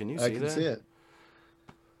 Can you see that? I can see it.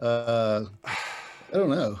 I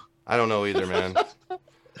don't know. I don't know either, man.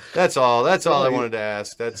 That's all I wanted to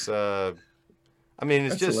ask. That's I mean,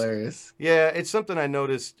 it's just hilarious. Yeah, it's something I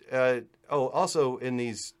noticed. Also in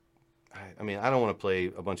these, I mean, I don't want to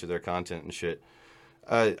play a bunch of their content and shit.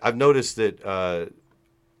 I've noticed that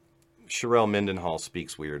Sherelle Mendenhall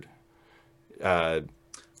speaks weird.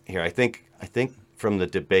 Here, I think from the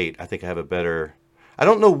debate, I think I have a better. I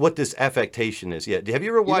don't know what this affectation is yet. Have you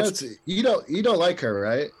ever watched? You don't like her,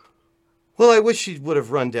 right? Well, I wish she would have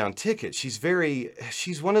run down tickets. She's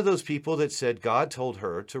one of those people that said God told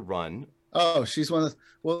her to run. Oh, she's one of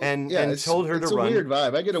and told her to run. It's a weird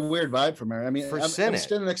vibe. I get a weird vibe from her. I mean, I'm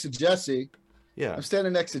standing next to Jesse. Yeah, I'm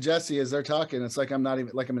standing next to Jesse as they're talking. It's like I'm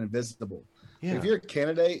invisible. Yeah. If you're a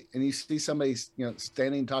candidate and you see somebody,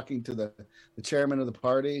 standing talking to the chairman of the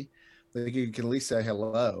party, like you can at least say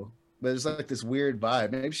hello. But there's like this weird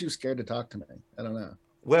vibe. Maybe she was scared to talk to me. I don't know.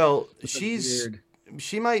 Well, she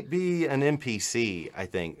might be an NPC. I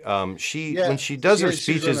think when she does her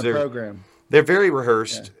speeches, they're very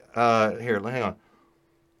rehearsed. Yeah. Here, hang on.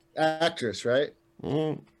 Actress, right?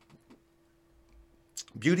 Mm-hmm.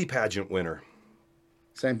 Beauty pageant winner.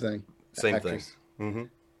 Same thing. Same Actress. Thing. Mm-hmm.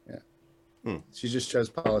 Yeah. She just chose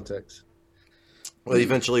politics. Well,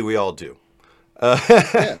 eventually we all do.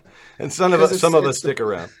 And some of us stick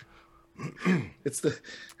around. It's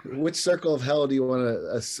which circle of hell do you want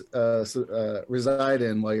to reside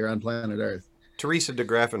in while you're on planet Earth? Teresa de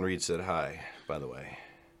Graffenried said hi, by the way.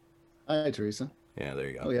 Hi, Teresa. Yeah, there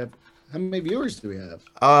you go. Oh, yeah. How many viewers do we have?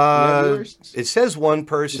 It says one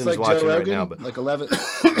person is watching right now, but like 11.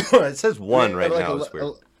 It says one right now. It's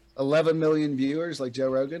weird. 11 million viewers, like Joe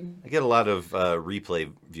Rogan. I get a lot of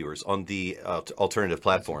replay viewers on the alternative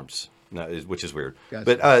platforms. No, which is weird. Gotcha.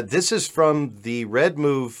 But this is from the Red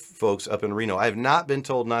Move folks up in Reno. I have not been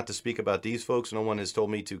told not to speak about these folks. No one has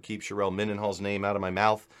told me to keep Sherelle Mendenhall's name out of my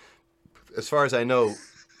mouth. As far as I know,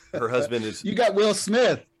 her husband is... You got Will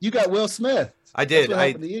Smith. I did. That's what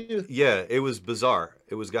happened to you. Yeah, it was bizarre.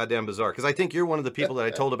 It was goddamn bizarre. Because I think you're one of the people that I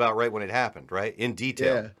told about right when it happened, right? In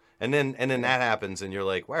detail. Yeah. And then that happens, and you're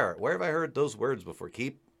like, where have I heard those words before?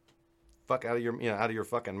 Keep fuck out of your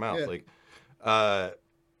fucking mouth. Yeah.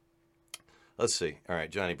 Let's see. All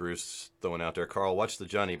right, Johnny Bruce throwing out there. Carl, watch the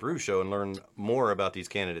Johnny Bruce show and learn more about these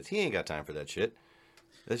candidates. He ain't got time for that shit.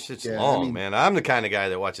 That shit's long, man. I'm the kind of guy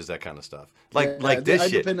that watches that kind of stuff.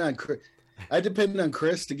 This shit. I depend on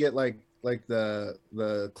Chris to get like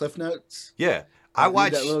the Cliff Notes. Yeah, I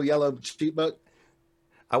watch that little yellow cheat book.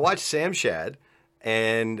 I watch Sam Shad,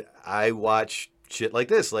 and I watch shit like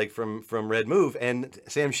this, like from Red Move, and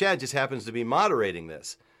Sam Shad just happens to be moderating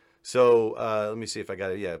this. So let me see if I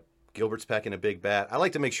got it. Yeah. Gilbert's packing a big bat. I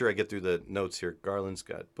like to make sure I get through the notes here. Garland's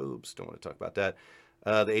got boobs. Don't want to talk about that.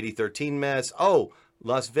 The 8013 mess. Oh,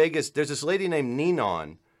 Las Vegas. There's this lady named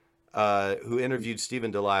Ninon who interviewed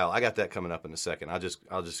Stephen Delisle. I got that coming up in a second. I'll just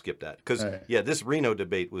skip that because this Reno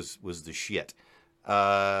debate was the shit.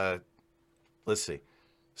 let's see.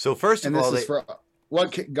 So first of And all, this is for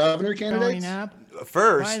what governor Growing candidates? up.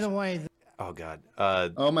 first, By the way, oh God,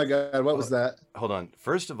 Oh my God, what was that? hold on.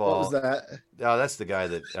 First of What all, was that? oh, that's the guy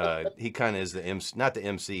that he kind of is the MC, not the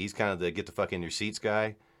MC. He's kind of the get the fuck in your seats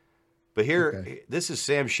guy. But here, Okay. this is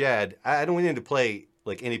Sam Shad. I don't need to play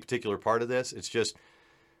like any particular part of this. It's just,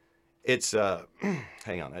 it's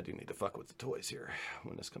hang on, I do need to fuck with the toys here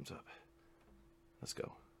when this comes up. Let's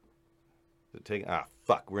go.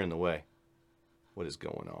 Fuck, we're in the way. What is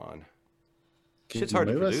going on? Can Shit's you hard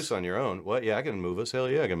to move us? produce on your own. What? Yeah, I can move us. Hell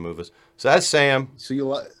yeah, I can move us. So that's Sam. So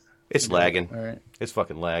you It's lagging. All right. It's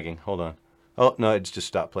fucking lagging. Hold on. Oh, no, it's just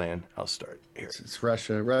stopped playing. I'll start here. It's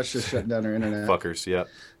Russia. Russia's shutting down our internet. Fuckers, yep.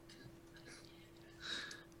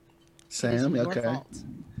 Sam, Your okay. fault.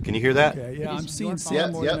 Can you hear that? Okay, yeah, It I'm is seeing your Sam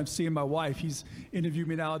fault. more Yep, than yep. I'm seeing my wife. He's interviewed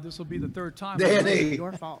me now. This will be the third time. Danny,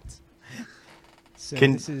 Your fault. so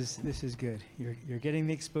Can- this is good. You're getting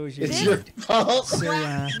the exposure. it's you your need. fault. So,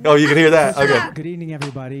 Oh, you can hear that? Okay. good evening,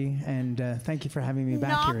 everybody, and thank you for having me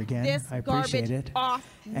back Knock here again. this I appreciate garbage it. off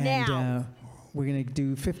And now. we're going to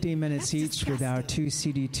do 15 minutes That's each with our two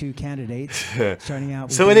CD2 candidates, starting out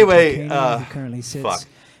with So Danny anyway, Tarkanian, who currently sits fuck.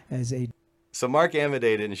 as a So Mark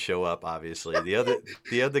Amodei didn't show up, obviously.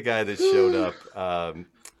 The other guy that showed up,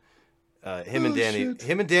 him and Danny, shoot.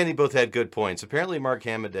 him and Danny both had good points. Apparently, Mark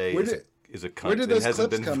Amodei Where is a cunt Where did and those hasn't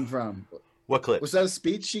clips been. come from? What clip? Was that a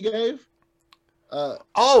speech she gave?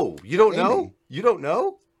 Oh, you don't know? Amy. You don't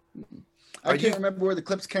know? I Are can't you- remember where the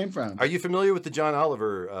clips came from. Are you familiar with the John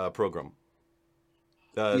Oliver program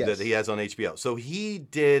Yes. that he has on HBO? So he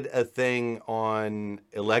did a thing on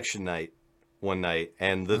election night one night,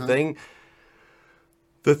 and the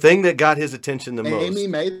thing that got his attention the most Amy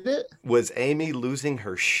made it? was Amy losing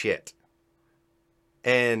her shit.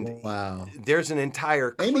 And Wow. there's an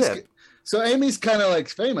entire clip. Amy's kind of like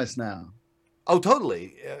famous now. Oh,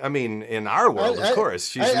 totally. I mean, in our world, of course,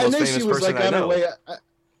 she's the I most knew famous she was person like I on her know. way.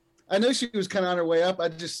 I knew she was kind of on her way up.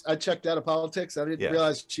 I checked out of politics. I didn't Yeah.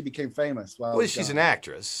 realize she became famous. While I Well, was she's gone. an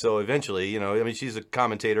actress, so eventually, I mean, she's a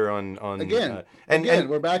commentator on Again, and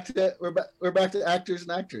we're back to actors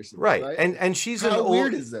and actresses. right, and she's How an old,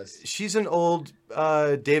 weird is this? She's an old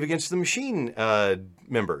Dave Against the Machine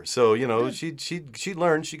member, so she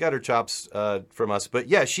learned, she got her chops from us, but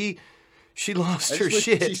yeah, she lost her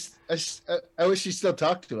shit. I wish she still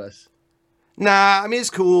talked to us. Nah, I mean, it's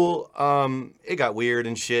cool. It got weird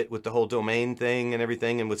and shit with the whole domain thing and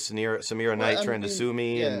everything, and with Samira Knight I trying to mean, sue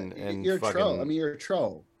me, yeah, and you're a fucking. troll. I mean, you're a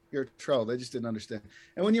troll. You're a troll. They just didn't understand.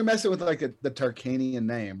 And when you're messing with like the Tarkanian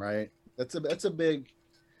name, right? That's a big.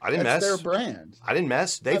 I didn't That's mess. their brand. I didn't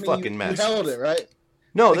mess. They I mean, fucking you messed. held it, right?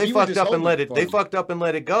 No, Like, they you were fucked just up and holding let it it. for They them. fucked up and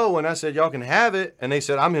let it go. And I said, y'all can have it. And they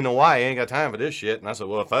said, I'm in Hawaii. I ain't got time for this shit. And I said,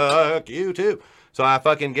 well, fuck you too. So I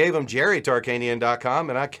fucking gave them JerryTarkanian.com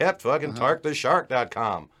and I kept fucking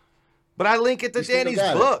TarkTheShark.com. But I link it to You still Danny's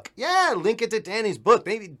got it. book. Yeah, link it to Danny's book.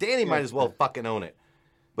 Maybe Danny might as well fucking own it.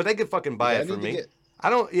 But they could fucking buy Yeah, I it for need to me. get- I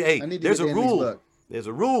don't. Hey, I need to there's get a Danny's rule. book. There's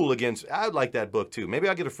a rule against. I'd like that book too. Maybe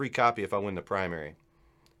I'll get a free copy if I win the primary.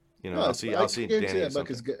 I'll see. I'll see guarantee Danny. that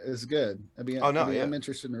book is good. yeah. I'm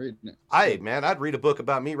interested in reading it. Man, I'd read a book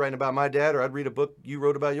about me writing about my dad, or I'd read a book you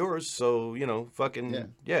wrote about yours. So,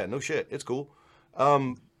 fucking, yeah, no shit. It's cool.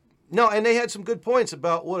 No, and they had some good points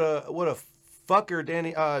about what a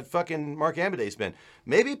fucker fucking Mark Amodei's been.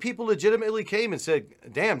 Maybe people legitimately came and said,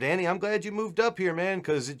 damn, Danny, I'm glad you moved up here, man,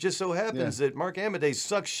 because it just so happens that Mark Amodei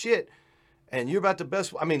sucks shit. And you're about the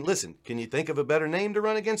best. I mean, listen. Can you think of a better name to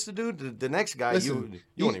run against the dude? The next guy, Listen,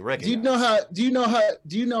 you won't even recognize. Do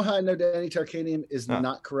you know how I know Danny Tarkanian is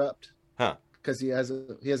not corrupt? Huh? Because he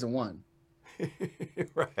hasn't won.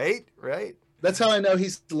 Right. That's how I know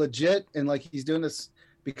he's legit and like he's doing this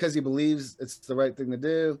because he believes it's the right thing to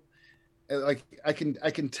do. And, like I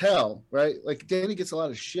can tell, right? Like Danny gets a lot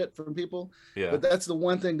of shit from people, Yeah. but that's the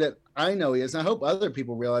one thing that I know he is. And I hope other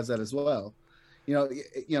people realize that as well.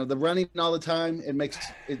 The running all the time, it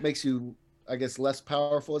makes you, I guess, less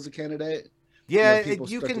powerful as a candidate. Yeah, people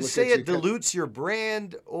you start to can look say at it you dilutes your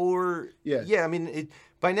brand, or Yeah. I mean,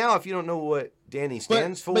 by now, if you don't know what Danny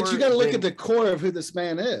stands for, But you got to look then- at the core of who this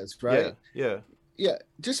man is, right? Yeah. Yeah,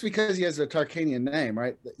 just because he has a Tarkanian name,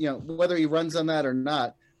 right? Whether he runs on that or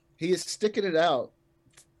not, he is sticking it out,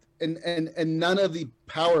 and none of the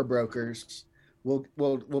power brokers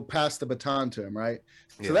will pass the baton to him, right?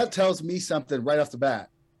 So that tells me something right off the bat,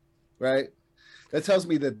 right? That tells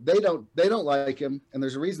me that they don't like him, and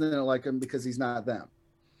there's a reason they don't like him because he's not them.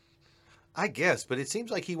 I guess, but it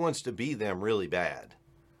seems like he wants to be them really bad.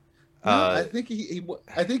 No, I think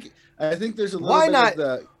I think there's a little Why bit not? of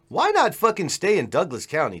the. Why not fucking stay in Douglas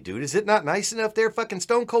County, dude? Is it not nice enough there? Fucking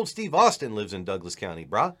Stone Cold Steve Austin lives in Douglas County,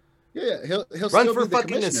 brah. Yeah, he'll run still for be the fucking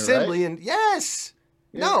commissioner, assembly, right? and yes.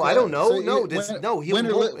 Yeah, No, I yeah. don't know. So No, he win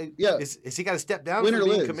or won't. li- yeah. Is he got to step down Win from or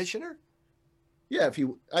being lose. commissioner? Yeah,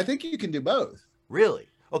 I think you can do both. Really?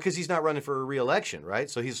 Oh, because he's not running for a re-election, right?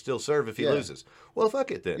 So he'll still serve if he Yeah. loses. Well,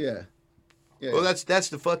 fuck it then. Yeah. Yeah. Well, that's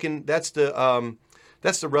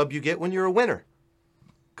the rub you get when you're a winner.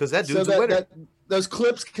 Because that dude's a winner. Those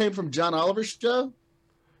clips came from John Oliver's show?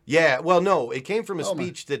 Yeah, well, no, it came from a Oh, my.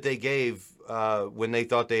 speech that they gave when they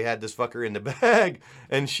thought they had this fucker in the bag,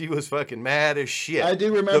 and she was fucking mad as shit. I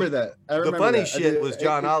do remember that. I remember the funny that. shit was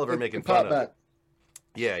John Oliver making fun popped of it. back.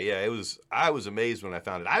 Yeah, it was. I was amazed when I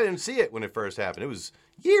found it. I didn't see it when it first happened. It was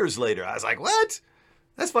years later. I was like, "What?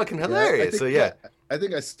 That's fucking hilarious." I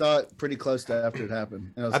think I saw it pretty close to after it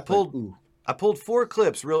happened. And I was I pulled 4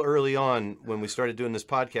 clips real early on when we started doing this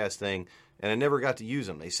podcast thing, and I never got to use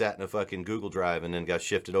them. They sat in a fucking Google Drive and then got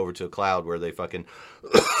shifted over to a cloud where they fucking,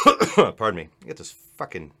 pardon me, I get this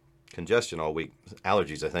fucking congestion all week.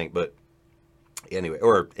 Allergies, I think, but anyway,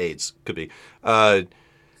 or AIDS, could be. But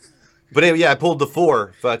anyway, yeah, I pulled the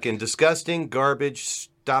 4 fucking disgusting, garbage,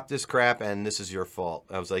 stop this crap, and this is your fault.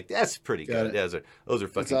 I was like, that's pretty good. Got it. Those are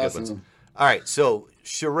fucking That's good awesome. ones. All right, so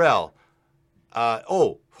Sherelle.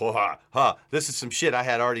 This is some shit I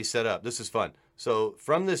had already set up. This is fun. So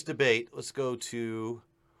from this debate, let's go to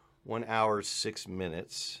 1 hour, 6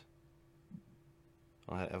 minutes.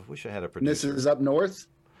 I wish I had a And this producer. is up north?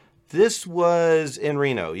 This was in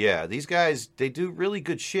Reno. Yeah, these guys, they do really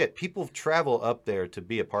good shit. People travel up there to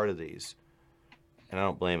be a part of these. And I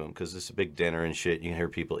don't blame them because it's a big dinner and shit. You can hear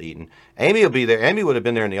people eating. Amy will be there. Amy would have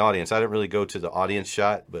been there in the audience. I didn't really go to the audience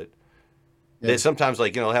shot, but they sometimes,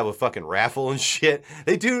 like, have a fucking raffle and shit.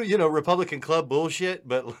 They do, Republican Club bullshit,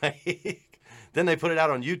 but, like, then they put it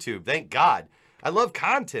out on YouTube. Thank God. I love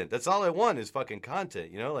content. That's all I want is fucking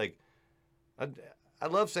content, like, I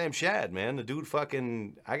love Sam Shad, man. The dude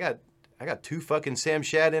fucking, I got 2 fucking Sam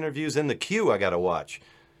Shad interviews in the queue I got to watch.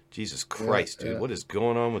 Jesus Christ, dude. What is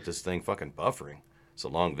going on with this thing fucking buffering? It's a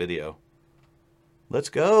long video. Let's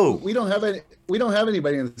go. We don't have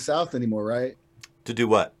anybody in the South anymore, right? To do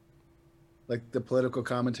what? Like the political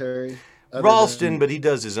commentary. Ralston, but he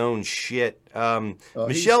does his own shit.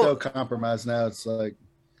 He's so compromised now. It's like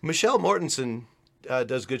Michelle Mortensen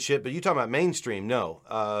does good shit, but you talking about mainstream? No.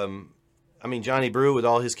 Johnny Brew with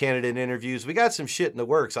all his candidate interviews. We got some shit in the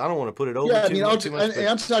works. I don't want to put it over too much.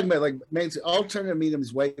 I'm talking about like alternative medium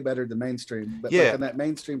is way better than mainstream. But like on that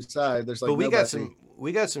mainstream side, there's like. But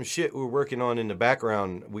we got some shit we're working on in the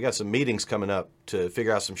background. We got some meetings coming up to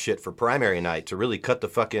figure out some shit for primary night to really cut the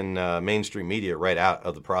fucking mainstream media right out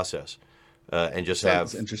of the process, and just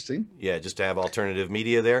Sounds interesting. Yeah, just to have alternative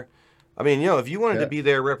media there. I mean, if you wanted to be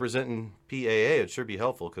there representing PAA, it'd sure be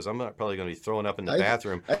helpful because I'm not probably going to be throwing up in the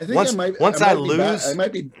bathroom. I think once I lose, I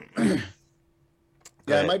might be.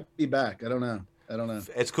 I might be back. I don't know.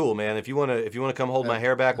 It's cool, man. If you want to come hold my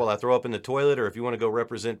hair back while I throw up in the toilet, or if you want to go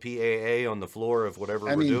represent PAA on the floor of whatever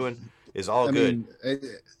we're doing, is all good.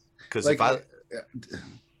 Because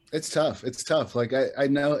it's tough. It's tough. Like I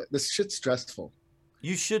know this shit's stressful.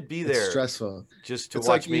 You should be there. It's stressful. Just to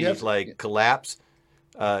watch me collapse.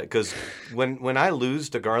 Because when I lose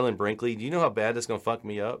to Garland Brinkley, do you know how bad that's gonna fuck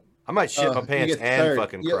me up? I might shit my pants and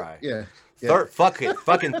fucking cry. Yeah. Third,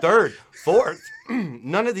 fucking third, fourth.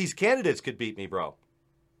 None of these candidates could beat me, bro.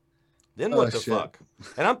 Then what the fuck?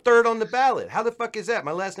 And I'm third on the ballot. How the fuck is that?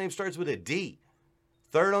 My last name starts with a D.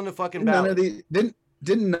 Third on the fucking ballot.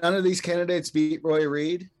 Didn't none of these candidates beat Roy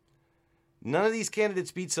Reed? None of these candidates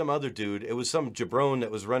beat some other dude. It was some jabron that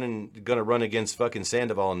was going to run against fucking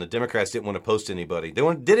Sandoval, and the Democrats didn't want to post anybody. They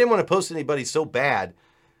didn't want to post anybody so bad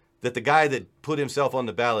that the guy that put himself on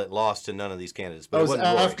the ballot lost to none of these candidates. But it wasn't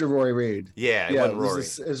after Roy Reed. Yeah, it wasn't Rory.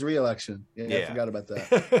 His re-election. Yeah, I forgot about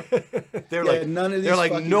that. They're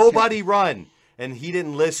like nobody run, and he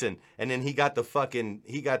didn't listen. And then he got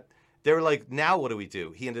they were like, now what do we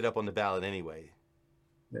do? He ended up on the ballot anyway.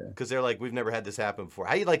 Yeah. Because they're like, we've never had this happen before.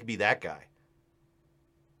 How you like to be that guy?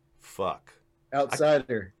 Fuck.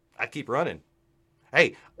 Outsider. I keep running.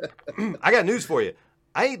 Hey, I got news for you.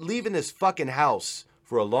 I ain't leaving this fucking house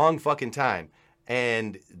for a long fucking time.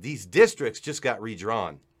 And these districts just got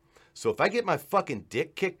redrawn. So if I get my fucking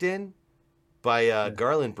dick kicked in by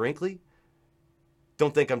Garland Brinkley,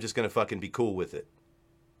 don't think I'm just going to fucking be cool with it.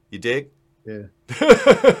 You dig? Yeah.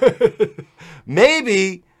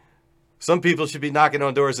 Maybe some people should be knocking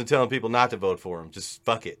on doors and telling people not to vote for him. Just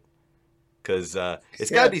fuck it. Because it's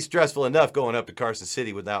got to be stressful enough going up to Carson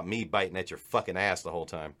City without me biting at your fucking ass the whole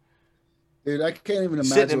time. Dude, I can't even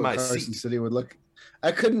imagine what Carson City would look.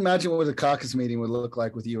 I couldn't imagine what a caucus meeting would look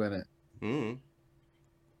like with you in it. Mm-hmm.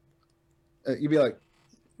 You'd be like,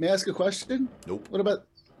 may I ask a question? Nope. What about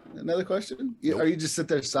Another question? Nope. Or you just sit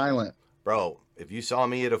there silent? Bro, if you saw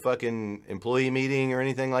me at a fucking employee meeting or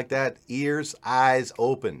anything like that, ears, eyes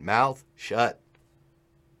open, mouth shut.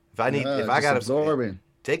 If I got to absorbing,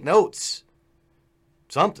 take notes,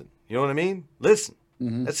 something. You know what I mean? Listen.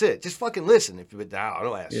 Mm-hmm. That's it. Just fucking listen. If you I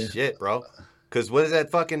don't ask shit, bro. Because what is that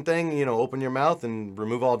fucking thing? You know, open your mouth and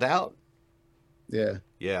remove all doubt. Yeah.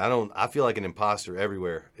 Yeah, I feel like an imposter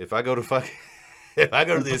everywhere. If I go to the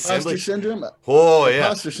assembly. Imposter syndrome? Oh, yeah.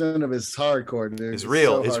 Imposter syndrome is hardcore, dude. It's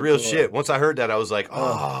real. It's real shit. Once I heard that, I was like,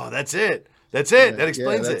 oh, that's it. That's it. That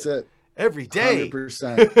explains that's it. Every day.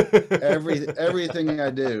 100%. Everything I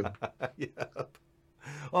do. Yep.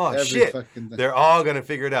 Oh, Every shit. fucking thing. They're all going to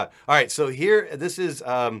figure it out. All right, so here, this is,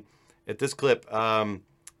 at this clip,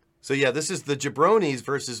 so yeah, this is the Jabronis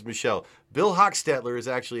versus Michelle. Bill Hochstetler is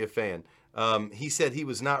actually a fan. He said he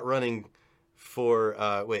was not running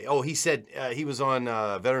for, he said he was on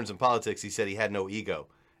Veterans in Politics. He said he had no ego.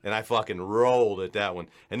 And I fucking rolled at that one.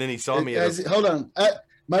 And then he saw me. Hold on.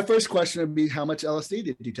 My first question would be, how much LSD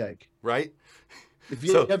did you take? Right? If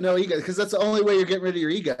you have no ego, because that's the only way you're getting rid of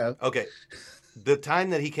your ego. Okay. The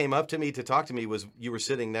time that he came up to me to talk to me was you were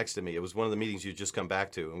sitting next to me. It was one of the meetings you just come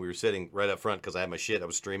back to, and we were sitting right up front because I had my shit. I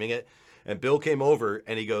was streaming it, and Bill came over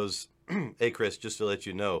and he goes, "Hey, Chris, just to let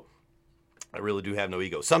you know, I really do have no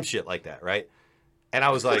ego." Some shit like that, right? And I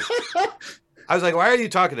was like, "Why are you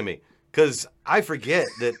talking to me?" Because I forget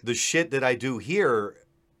that the shit that I do here,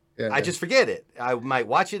 I just forget it. I might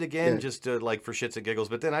watch it again just to, like, for shits and giggles,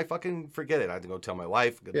 but then I fucking forget it. I have to go tell my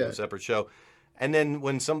wife, go to a separate show. And then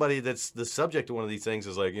when somebody that's the subject of one of these things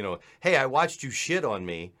is like, you know, "Hey, I watched you shit on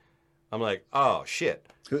me," I'm like, oh, shit.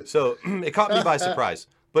 So it caught me by surprise.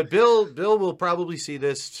 But Bill will probably see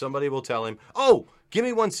this. Somebody will tell him, "Oh, give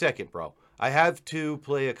me 1 second, bro. I have to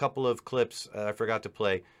play a couple of clips I forgot to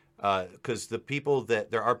play because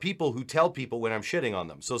there are people who tell people when I'm shitting on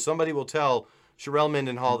them. So somebody will tell Sherelle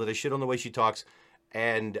Mendenhall that I shit on the way she talks,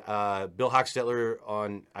 and Bill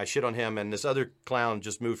Hochstetler I shit on him, and this other clown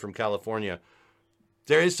just moved from California.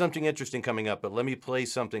 There is something interesting coming up, but let me play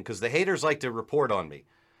something because the haters like to report on me.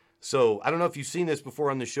 So I don't know if you've seen this before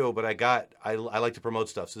on the show, but I like to promote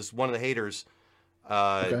stuff. So this is one of the haters.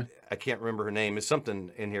 I can't remember her name. It's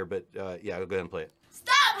something in here, but yeah, I'll go ahead and play it.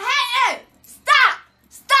 Stop hating! Stop!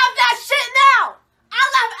 Stop that shit now! I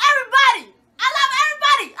love everybody!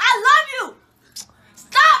 I love you!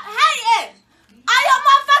 Stop hating! All y'all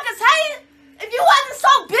motherfuckers hating? If you wasn't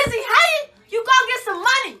so busy hating, you go get some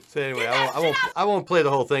money. So anyway, I won't play the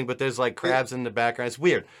whole thing, but there's like crabs in the background. It's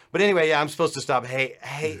weird. But anyway, yeah, I'm supposed to stop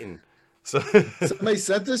hating. So somebody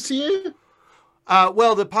sent this to you?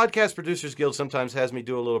 Well, the Podcast Producers Guild sometimes has me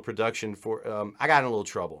do a little production for. I got in a little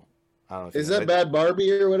trouble. I don't know if is that Bad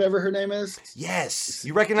Barbie or whatever her name is? Yes.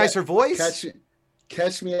 You recognize her voice?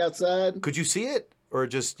 Catch Me Outside. Could you see it or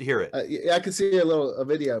just hear it? Yeah, I could see a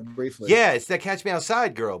video briefly. Yeah, it's that Catch Me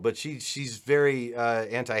Outside girl, but she's very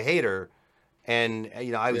anti-hater. And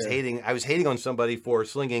you know, I was hating on somebody for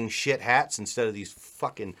slinging shit hats instead of these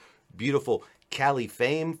fucking beautiful Cali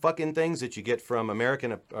Fame fucking things that you get from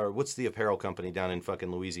American, or what's the apparel company down in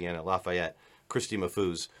fucking Louisiana, Lafayette, Christy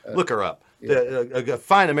Mafuz. Look her up. A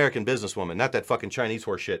fine American businesswoman, not that fucking Chinese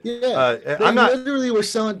horse shit. Yeah, they literally were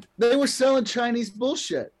selling. They were selling Chinese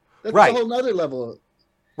bullshit. That's a whole nother level.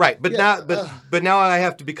 Right, but now I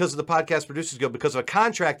have to, because of the Podcast Producers Guild, because of a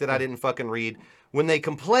contract that I didn't fucking read. When they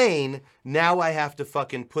complain, now I have to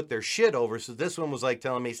fucking put their shit over. So this one was like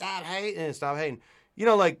telling me, stop hating. You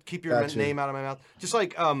know, like, keep your name out of my mouth. Just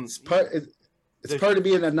like it's part of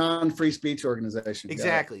being a non-free speech organization.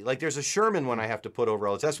 Exactly. Like there's a Sherman one I have to put over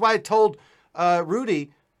all this. That's why I told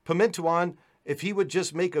Rudy Pimentuan if he would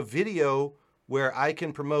just make a video where I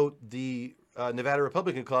can promote the Nevada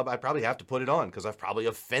Republican Club, I probably have to put it on because I've probably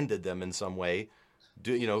offended them in some way.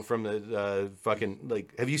 From the fucking,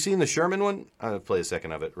 like, have you seen the Sherman one? I'll play a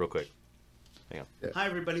second of it real quick. Hang on. Yeah. Hi,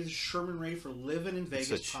 everybody. This is Sherman Ray for Living in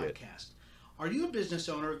Vegas podcast. Shit. Are you a business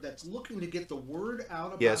owner that's looking to get the word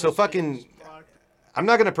out about so fucking, I'm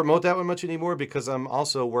not going to promote that one much anymore because I'm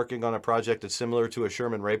also working on a project that's similar to a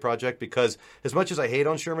Sherman Ray project because as much as I hate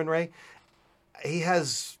on Sherman Ray, he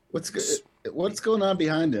has... What's going on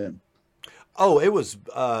behind him? Oh, it was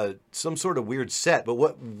some sort of weird set. But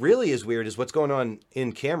what really is weird is what's going on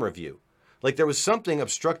in camera view. Like there was something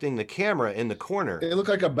obstructing the camera in the corner. It looked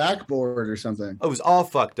like a backboard or something. Oh, it was all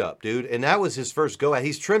fucked up, dude. And that was his first go at.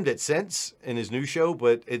 He's trimmed it since in his new show,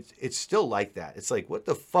 but it's still like that. It's like, what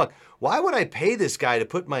the fuck? Why would I pay this guy to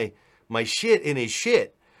put my shit in his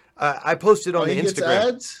shit? I posted on the Instagram. Gets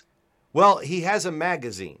ads? Well, he has a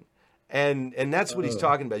magazine. And that's what he's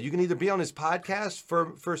talking about. You can either be on his podcast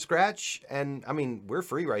for Scratch, and I mean, we're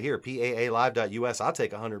free right here, paalive.us. I'll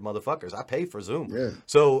take 100 motherfuckers. I pay for Zoom. Yeah.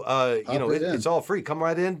 So, it's all free. Come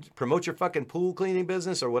right in, promote your fucking pool cleaning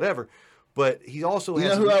business or whatever. But he also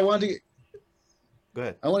has... who I want to get? Go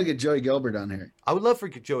ahead. I want to get Joey Gilbert on here. I would love for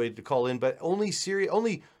Joey to call in, but only serious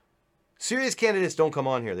candidates don't come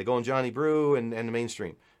on here. They go on Johnny Brew and the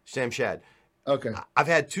mainstream. Sam Shad. Okay. I've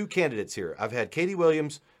had 2 candidates here. I've had Katie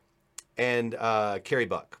Williams and Carrie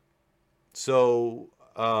Buck. So,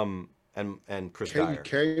 and Chris Dyer.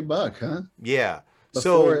 Carrie Buck, huh? Yeah.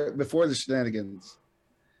 Before the shenanigans.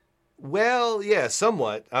 Well, yeah,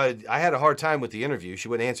 somewhat. I had a hard time with the interview. She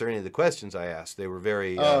wouldn't answer any of the questions I asked. They were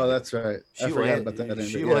very... oh, that's right. I forgot about that.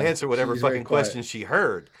 She will answer whatever fucking questions she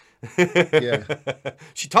heard. Yeah.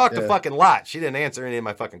 She talked a fucking lot. She didn't answer any of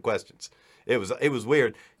my fucking questions. It was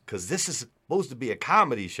weird because this is supposed to be a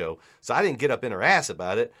comedy show, so I didn't get up in her ass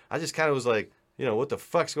about it. I just kind of was like, what the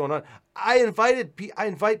fuck's going on? I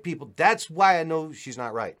invite people. That's why I know she's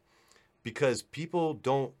not right, because people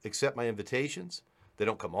don't accept my invitations. They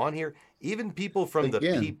don't come on here. Even people from the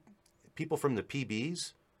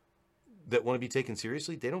PBs that want to be taken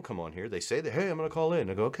seriously, they don't come on here. They say that, hey, I'm going to call in.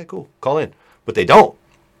 I go, okay, cool, call in, but they don't.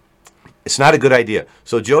 It's not a good idea.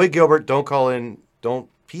 So Joey Gilbert, don't call in. Don't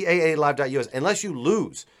paalive.us unless you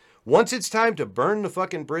lose. Once it's time to burn the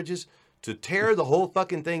fucking bridges, to tear the whole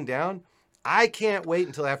fucking thing down, I can't wait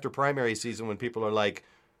until after primary season when people are like,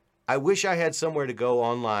 I wish I had somewhere to go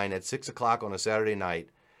online at 6 o'clock on a Saturday night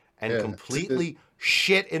and completely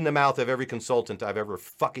shit in the mouth of every consultant I've ever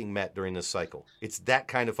fucking met during this cycle. It's that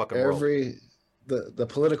kind of fucking world. The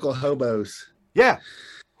political hobos. Yeah.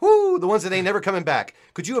 Whoo, the ones that ain't never coming back.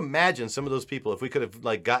 Could you imagine some of those people if we could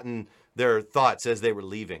have gotten their thoughts as they were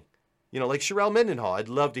leaving? Like Sherelle Mendenhall. I'd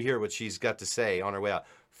love to hear what she's got to say on her way out.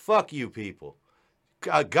 Fuck you people.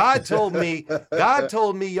 God told me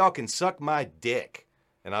y'all can suck my dick.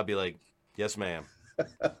 And I'll be like, yes, ma'am.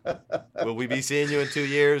 Will we be seeing you in 2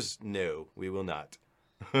 years? No, we will not.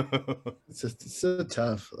 It's so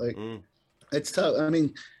tough. It's tough. I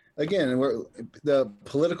mean, again, we're the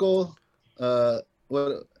political, PAA,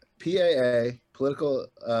 Political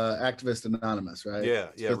Activist Anonymous, right? Yeah.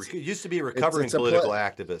 It used to be recovering political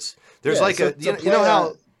activists. There's you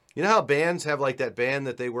know how bands have that band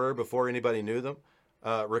that they were before anybody knew them?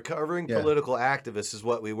 Recovering political activists is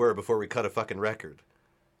what we were before we cut a fucking record.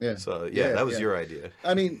 Yeah. So that was your idea.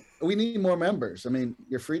 I mean, we need more members. I mean,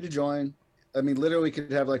 you're free to join. I mean, literally, we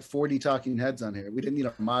could have 40 talking heads on here. We didn't need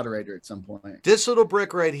a moderator at some point. This little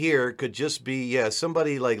brick right here could just be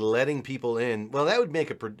somebody letting people in. Well, that would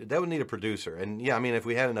need a producer. And I mean, if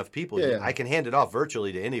we had enough people, I can hand it off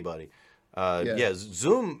virtually to anybody.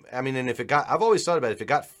 Zoom. I mean, and I've always thought about it, if it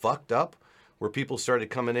got fucked up, where people started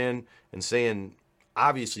coming in and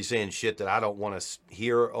obviously saying shit that I don't want to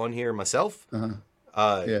hear on here myself.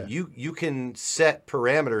 You can set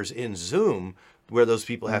parameters in Zoom where those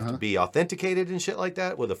people have to be authenticated and shit like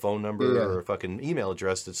that with a phone number or a fucking email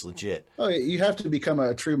address that's legit. Oh, you have to become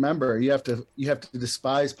a true member. You have to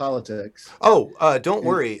despise politics. Oh, don't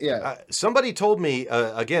worry. Somebody told me,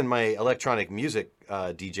 again, my electronic music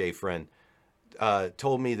DJ friend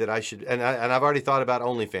told me that I should, and I've already thought about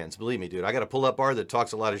OnlyFans. Believe me, dude, I got a pull-up bar that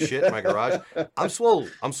talks a lot of shit in my garage. I'm swole.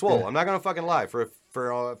 I'm not gonna fucking lie. For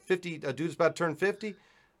 50, a dude's about to turn 50.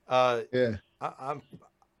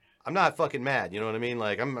 I'm not fucking mad. You know what I mean?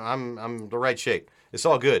 I'm the right shape. It's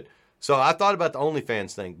all good. So I thought about the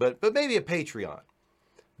OnlyFans thing, but maybe a Patreon.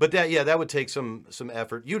 But that would take some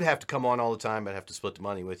effort. You'd have to come on all the time. I'd have to split the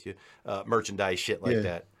money with you, merchandise, shit like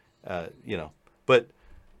that. But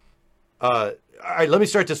all right, let me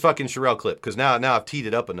start this fucking Sherelle clip because now I've teed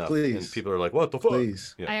it up enough, and people are like, "What the fuck?"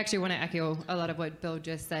 Please. I actually want to echo a lot of what Bill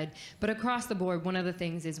just said, but across the board, one of the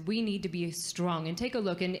things is we need to be strong and take a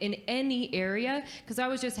look in any area. Because I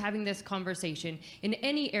was just having this conversation in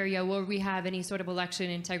any area where we have any sort of election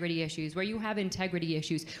integrity issues, where you have integrity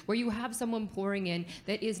issues, where you have someone pouring in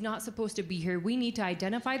that is not supposed to be here. We need to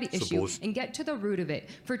identify the issue and get to the root of it.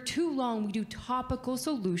 For too long, we do topical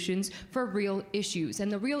solutions for real issues,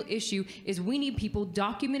 and the real issue is we need people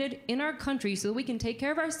documented in our country so that we can take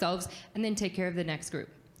care of ourselves and then take care of the next group.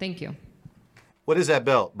 Thank you. What is that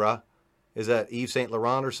belt, bruh? Is that Yves Saint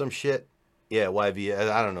Laurent or some shit? Yeah, YV.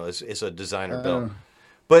 I don't know. It's a designer belt.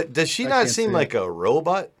 But does she not seem like a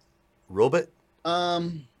robot? What's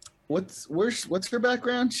her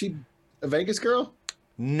background? She a Vegas girl?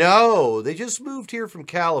 No, they just moved here from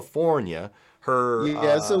California.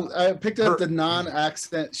 So I picked up the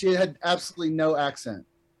non-accent. She had absolutely no accent.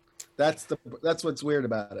 That's what's weird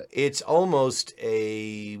about it. It's almost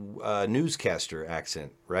a newscaster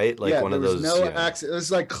accent, right? Like one of those. No accent.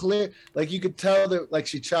 It's like clear, like you could tell that like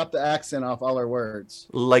she chopped the accent off all her words.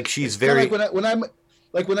 Like she's very.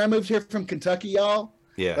 Like when I moved here from Kentucky, y'all.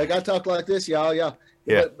 Yeah. Like I talk like this, y'all. Yeah.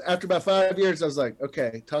 But after about 5 years, I was like,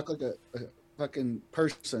 okay, talk like a fucking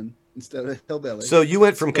person instead of hillbilly. So you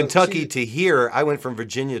went from Kentucky to here. I went from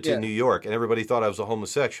Virginia to New York, and everybody thought I was a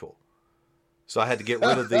homosexual. So I had to get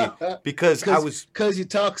rid of the because you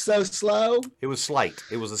talk so slow. It was slight.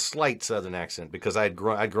 It was a slight Southern accent because I'd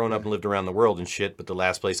grown up and lived around the world and shit. But the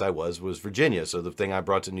last place I was Virginia. So the thing I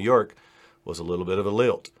brought to New York was a little bit of a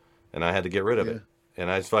lilt, and I had to get rid of it. And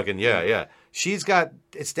I fucking yeah. She's got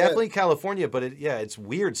it's definitely California, but it's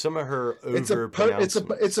weird. Some of her it's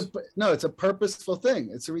a purposeful thing.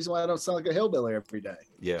 It's the reason why I don't sound like a hillbilly every day.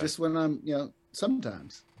 Yeah, just when I'm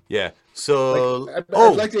sometimes. Yeah. So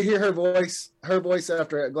I'd like to hear her voice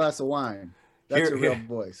after a glass of wine. That's a real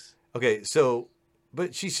voice. Okay, so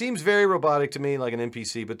but she seems very robotic to me, like an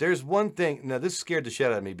NPC. But there's one thing. Now this scared the shit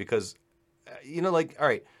out of me because, like, all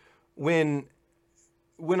right, when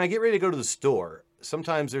I get ready to go to the store,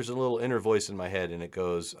 sometimes there's a little inner voice in my head, and it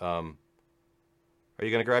goes, "Are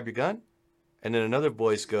you gonna grab your gun?" And then another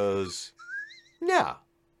voice goes, "No."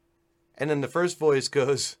 And then the first voice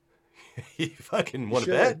goes, "You fucking want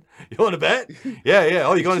to bet? You want to bet? Yeah.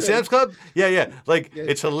 Oh, you going to Sam's Club? Yeah. Like,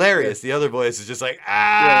 it's hilarious. The other voice is just like,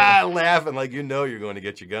 laughing like you're going to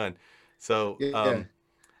get your gun. So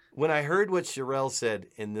when I heard what Sherelle said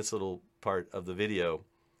in this little part of the video,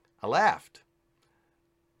 I laughed.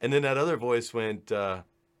 And then that other voice went,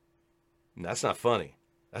 that's not funny.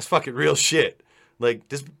 That's fucking real shit. Like,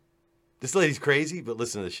 this lady's crazy, but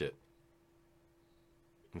listen to this shit.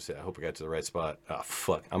 Let me see. I hope I got to the right spot. Oh,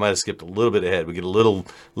 fuck. I might have skipped a little bit ahead. We get a little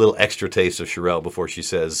extra taste of Sherelle before she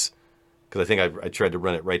says, because I think I tried to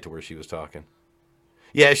run it right to where she was talking.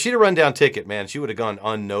 Yeah, if she'd have run down Ticket, man, she would have gone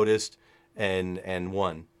unnoticed and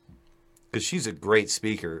won. Because she's a great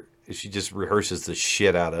speaker. She just rehearses the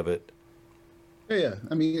shit out of it. Yeah.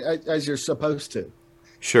 I mean, as you're supposed to.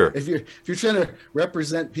 Sure. If you're trying to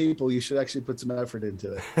represent people, you should actually put some effort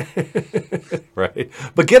into it. Right.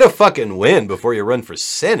 But get a fucking win before you run for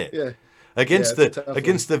Senate. Yeah. Against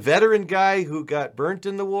the veteran guy who got burnt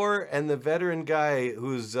in the war and the veteran guy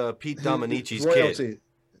who's Pete Dominici's kid.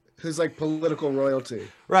 Who's like political royalty.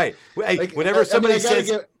 Right. Hey, whenever somebody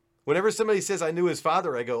says I knew his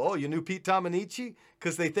father, I go, "Oh, you knew Pete Dominici?"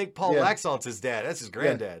 Because they think Paul Laxalt's his dad. That's his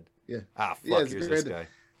granddad. Yeah. Ah, fuck, here's this guy.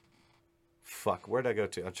 Fuck, where'd I go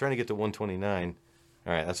to? I'm trying to get to 129.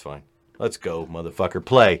 All right, that's fine. Let's go, motherfucker.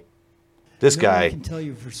 Play. This guy. I can tell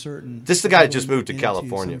you for certain. This is the guy that just moved to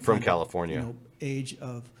California, from California. Age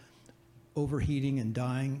of overheating and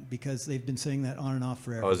dying, because they've been saying that on and off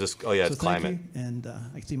forever. Oh, is this? Oh, yeah, it's climate. Thank you, and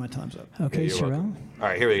I can see my time's up. Okay, Sherelle. All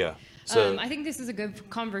right, here we go. So, I think this is a good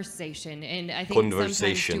conversation, and I think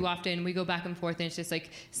sometimes too often we go back and forth, and it's just like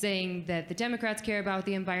saying that the Democrats care about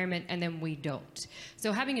the environment, and then we don't.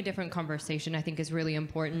 So having a different conversation, I think, is really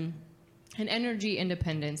important. And energy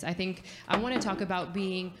independence, I think I want to talk about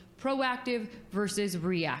being proactive versus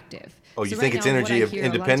reactive. Oh, you think it's energy of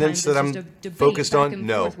independence that I'm focused on?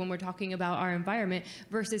 No. When we're talking about our environment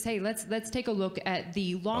versus, hey, let's take a look at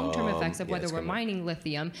the long-term effects of whether we're mining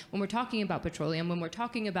lithium, when we're talking about petroleum, when we're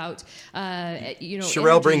talking about,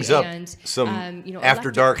 Sherelle brings up some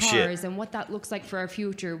after dark shit and what that looks like for our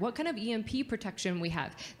future, what kind of EMP protection we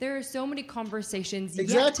have. There are so many conversations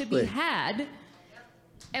yet to be had.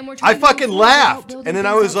 And we're I fucking laughed, and then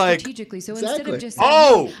I was like, strategically. So instead of just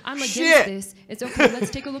saying, I'm against this, it's okay, let's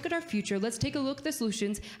take a look at our future. Let's take a look at the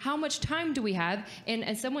solutions. How much time do we have? And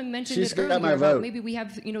as someone mentioned it earlier, about maybe we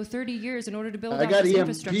have 30 years in order to build out this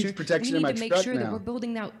infrastructure. Protection we need to make sure that we're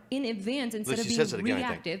building out in advance instead of being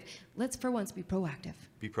reactive. Let's for once be proactive.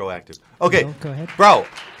 Be proactive. Okay, go ahead. Bro,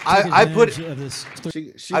 I put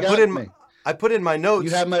in my notes.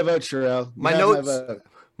 You have my vote, Sherelle.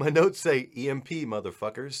 My notes say EMP,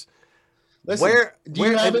 motherfuckers. Listen, do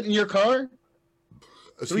you have it in your car?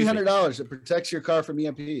 $300 that protects your car from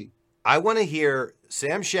EMP. I want to hear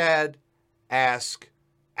Sam Shad ask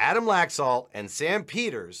Adam Laxalt and Sam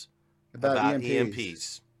Peters about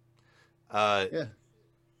EMPs. Yeah.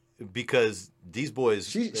 Because these boys...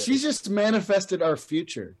 She just manifested our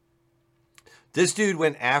future. This dude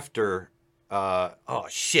went after... oh,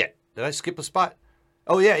 shit. Did I skip a spot?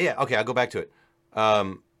 Oh, yeah. Okay, I'll go back to it.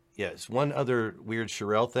 Yes, one other weird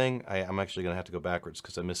Sherelle thing. I'm actually gonna have to go backwards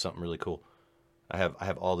because I missed something really cool. I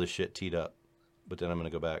have all this shit teed up, but then I'm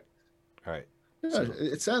gonna go back. All right. Yeah,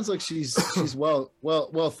 it sounds like she's well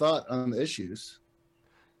thought on the issues.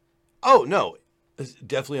 Oh no, it's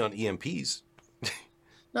definitely on EMPs.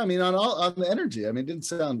 No, I mean on the energy. I mean, it didn't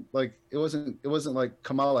sound like it wasn't like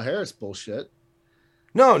Kamala Harris bullshit.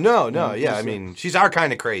 No. Yeah, I mean, she's our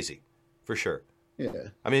kind of crazy, for sure. Yeah.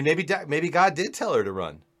 I mean, maybe God did tell her to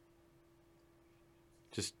run.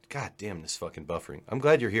 Just goddamn this fucking buffering. I'm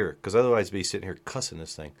glad you're here, because otherwise I'd be sitting here cussing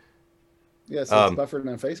this thing. Yeah, so it's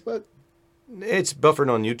buffering on Facebook? It's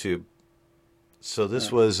buffering on YouTube. So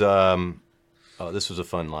this was this was a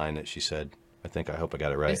fun line that she said. I hope I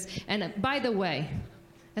got it right. And by the way,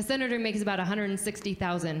 a senator makes about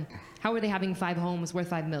 $160,000. How are they having 5 homes worth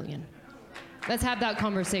 $5 million? Let's have that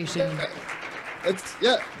conversation. You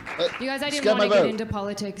guys, I didn't want to get into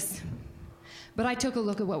politics, but I took a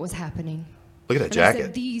look at what was happening. Look at that and jacket. I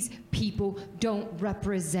said, these people don't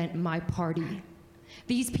represent my party.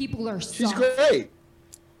 These people are soft. She's great.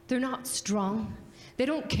 They're not strong. They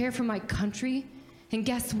don't care for my country. And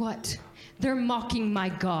guess what? They're mocking my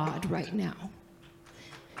God right now.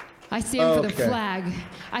 I see him for the flag.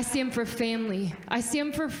 I see him for family. I see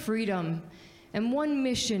him for freedom. And one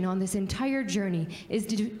mission on this entire journey is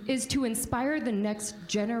to inspire the next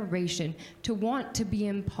generation to want to be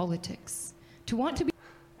in politics, to want to be.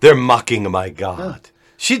 They're mocking my God.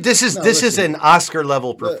 This is an Oscar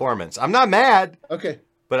level performance. I'm not mad. Okay.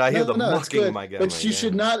 But I hear the mocking my God. But you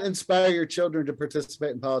should not inspire your children to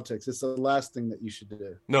participate in politics. It's the last thing that you should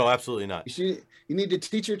do. No, absolutely not. You need to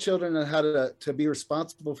teach your children on how to be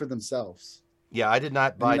responsible for themselves. Yeah, I did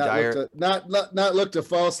not buy Dyer. Not look to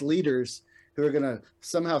false leaders who are going to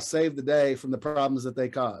somehow save the day from the problems that they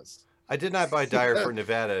caused. I did not buy Dyer for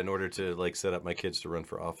Nevada in order to set up my kids to run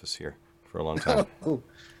for office here for a long time. No.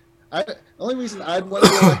 The only reason I'd want to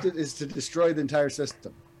be elected is to destroy the entire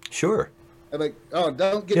system. Sure. I'm like,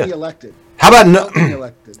 don't get me elected. How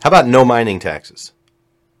about no mining taxes?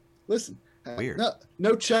 Listen, weird.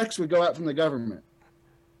 No checks would go out from the government.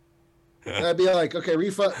 I'd be like, okay,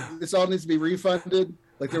 refund. This all needs to be refunded.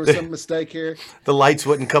 Like there was some mistake here. The lights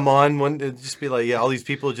wouldn't come on. It'd just be like, all these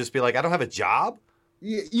people would just be like, I don't have a job.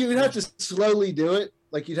 You'd have to slowly do it.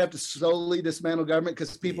 Like you'd have to slowly dismantle government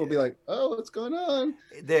because people would be like, oh, what's going on?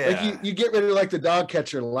 Yeah. Like you get rid of like the dog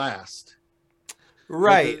catcher last.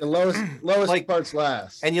 Right. Like the lowest parts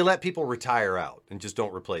last. And you let people retire out and just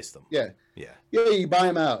don't replace them. Yeah. You buy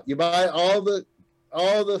them out. You buy all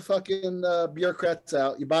the fucking bureaucrats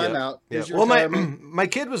out. You buy them out. Yeah. Well, my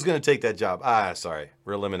kid was going to take that job. Sorry.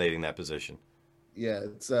 We're eliminating that position. Yeah,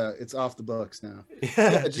 it's off the books now.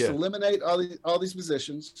 Eliminate all these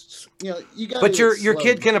positions. You got. But your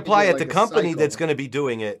kid can apply at the company that's going to be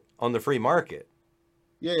doing it on the free market.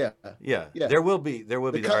 Yeah. There will be.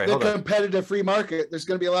 The competitive free market. There's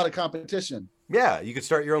going to be a lot of competition. Yeah, you could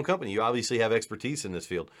start your own company. You obviously have expertise in this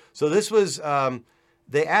field. So this was.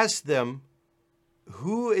 They asked them,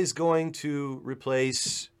 who is going to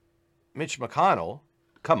replace Mitch McConnell?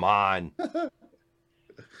 Come on.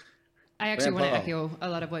 I actually want to echo a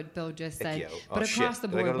lot of what Bill just said. But across the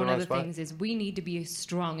board, one of the things is we need to be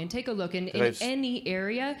strong and take a look in any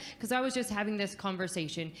area, because I was just having this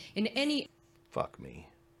conversation in any. Fuck me.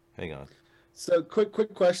 Hang on. So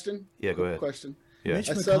quick question. Yeah, go ahead. Question. Yeah. I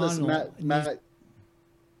saw this Matt.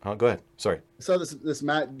 Oh, go ahead. Sorry. I saw this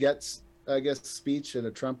Matt Gaetz, I guess, speech at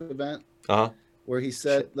a Trump event. Where he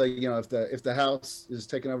said, if the House is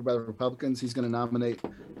taken over by the Republicans, he's going to nominate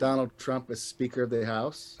Donald Trump as Speaker of the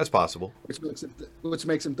House. That's possible. Which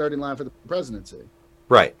makes him third in line for the presidency.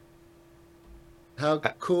 Right. How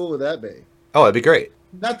cool would that be? Oh, it'd be great.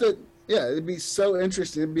 It'd be so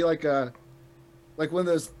interesting. It'd be like one of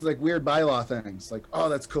those weird bylaw things. Like, oh,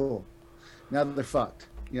 that's cool. Now that they're fucked.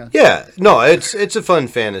 Yeah. Yeah. No, it's a fun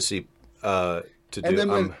fantasy to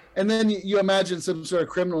do. And then you imagine some sort of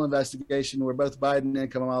criminal investigation where both Biden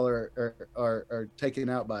and Kamala are taken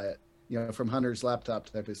out by it, from Hunter's laptop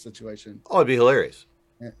type of situation. Oh, it'd be hilarious.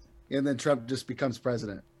 And then Trump just becomes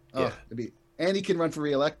president. And he can run for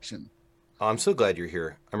re-election. Oh, I'm so glad you're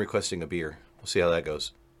here. I'm requesting a beer. We'll see how that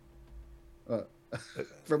goes.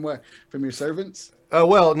 From where? From your servants?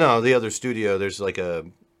 Well, no, the other studio. There's like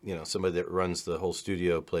somebody that runs the whole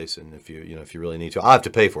studio place, and if you really need to, I'll have to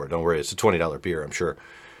pay for it. Don't worry, it's a $20 beer, I'm sure.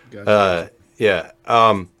 Gotcha.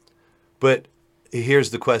 But here's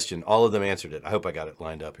the question. All of them answered it. I hope I got it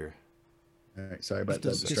lined up here. All right, sorry about that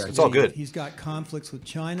distraction. It's all good. He's got conflicts with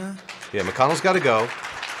China. Yeah, McConnell's got to go.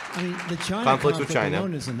 I mean, the China conflict with China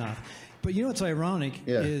alone is enough. But what's ironic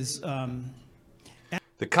is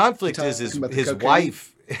the conflict is his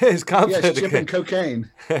wife. His conflict. Yeah, shipping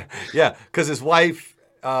cocaine. Yeah, because his wife.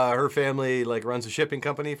 Her family runs a shipping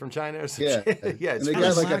company from China. So yeah. It's and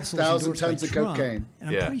they got 1,000 tons of cocaine.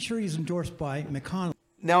 And I'm pretty sure he's endorsed by McConnell.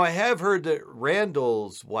 Now I have heard that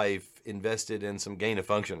Randall's wife invested in some gain of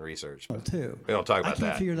function research. Too. We don't talk about that. I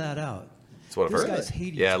can't figure that out. That's what I've These heard. guys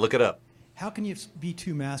hate each Yeah, other. look it up. How can you be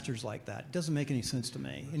two masters like that? It doesn't make any sense to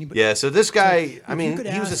me. Yeah, so this guy, if I you mean, could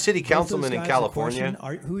he was a ask city both those councilman in guys a California.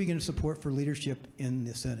 question, who are you going to support for leadership in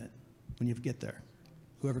the Senate when you get there?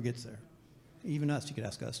 Whoever gets there. Even us, you could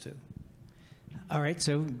ask us too. All right,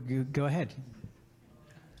 so go ahead.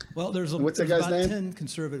 Well, there's What's that about guy's name? 10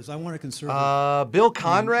 conservatives. I want a conservative. Bill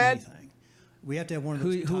Conrad? We have to have one of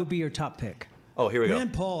Who those. who would be your top pick? Oh, here we go.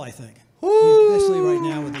 Rand Paul, I think. Especially right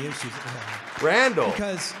now with the issues that we have. Randall.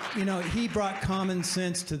 Because, he brought common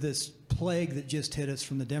sense to this plague that just hit us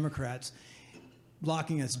from the Democrats,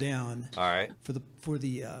 locking us down. All right. For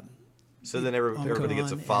the So then everybody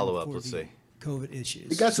gets a follow-up, let's see. COVID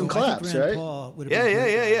issues. He got some So I think claps, Rand right? Paul would have Yeah, been yeah,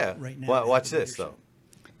 great yeah, yeah. right now. Watch this, though.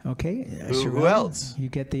 Okay. Who Sherelle, else? You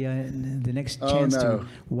get the next Oh, chance no. to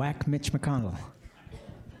whack Mitch McConnell.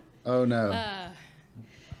 Oh no.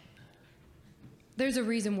 There's a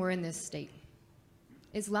reason we're in this state.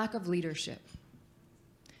 It's lack of leadership.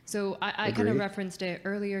 So I kind of Agree. referenced it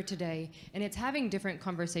earlier today, and it's having different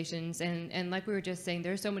conversations. And like we were just saying,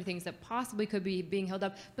 there's so many things that possibly could be being held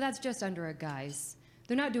up, but that's just under a guise.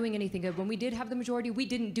 They're not doing anything good. When we did have the majority, we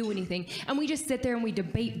didn't do anything. And we just sit there and we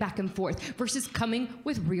debate back and forth versus coming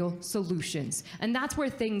with real solutions. And that's where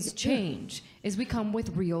things change, is we come with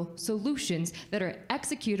real solutions that are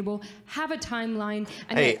executable, have a timeline.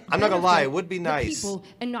 And Hey, that I'm not gonna lie, it benefit would be the nice people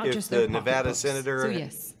and not if just the their Nevada pocketbooks. senator- So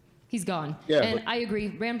yes, he's gone. Yeah, and but- I agree.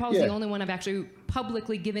 Rand Paul's Yeah. the only one I've actually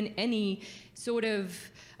publicly given any sort of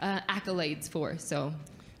accolades for. So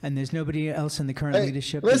And there's nobody else in the current Hey,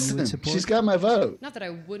 leadership that you listen, would support? she's got my vote. not that I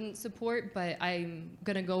wouldn't support, but I'm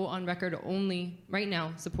going to go on record only right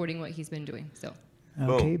now supporting what he's been doing. So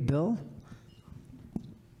Okay, Bill?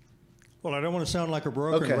 Well, I don't want to sound like a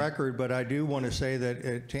broken Okay. record, but I do want to say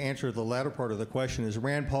that to answer the latter part of the question is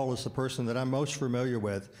Rand Paul is the person that I'm most familiar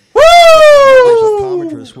with. Woo!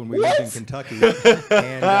 Optometrist when we lived in Kentucky.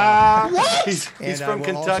 And, He's and I from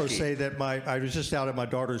will also Kentucky. say that I was just out at my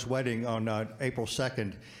daughter's wedding on April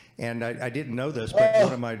 2nd, and I didn't know this, but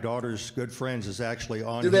one of my daughter's good friends is actually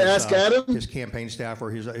on Did they ask Adam? his campaign staff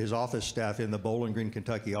or his office staff in the Bowling Green,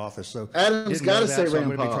 Kentucky office. So Adam's didn't know gotta that, say so I'm Rand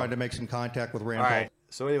going to be Paul. trying to make some contact with Rand All Paul. right.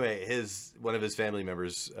 So anyway, one of his family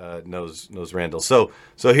members knows Randall. So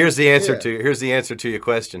here's the answer to your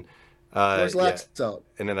question. Where's yeah. Laxalt?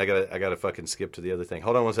 And then I gotta fucking skip to the other thing.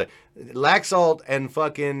 Hold on one second. Laxalt and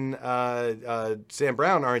fucking Sam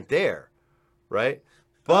Brown aren't there, right?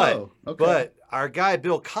 But Oh, okay. but our guy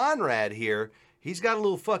Bill Conrad here, he's got a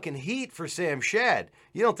little fucking heat for Sam Shad.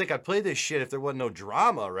 You don't think I'd play this shit if there wasn't no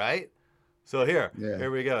drama, right? So here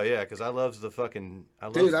we go. Yeah, because I love the fucking.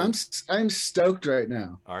 Dude, I'm stoked right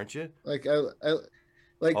now. Aren't you? Like I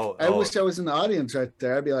Oh. wish I was in the audience right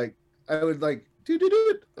there. I'd be like, I would like do.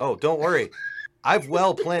 Oh, don't worry. I've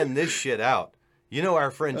well planned this shit out. You know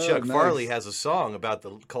our friend Oh, Chuck nice. Farley has a song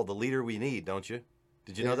called "The Leader We Need," don't you?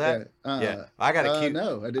 Did you know that? Yeah. I got it queued.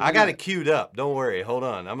 No, I did I got not. it queued up. Don't worry. Hold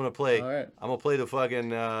on. I'm gonna play. All right. I'm gonna play the fucking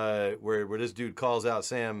where this dude calls out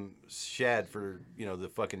Sam Shad for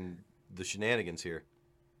the shenanigans here.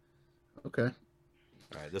 Okay.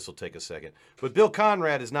 All right, this will take a second. But Bill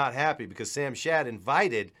Conrad is not happy because Sam Shad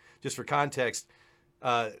invited, just for context,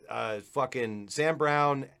 fucking Sam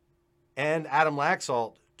Brown and Adam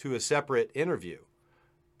Laxalt to a separate interview,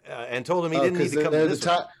 and told him he didn't need to come to they're this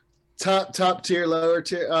the one. top tier, lower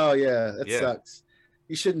tier. Oh yeah, that Yeah. sucks.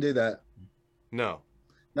 You shouldn't do that. No,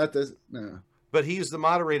 Not this. No. but he was the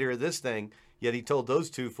moderator of this thing. Yet he told those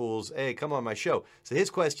two fools, "Hey, come on my show." So his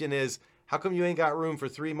question is, how come you ain't got room for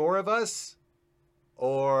 3 more of us?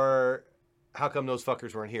 Or how come those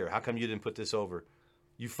fuckers weren't here? How come you didn't put this over?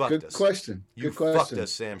 You fucked Good us. question. You Good fucked question.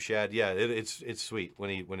 us, Sam Shad. Yeah, it's sweet when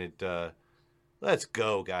it. Let's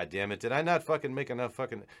go, goddammit. Did I not fucking make enough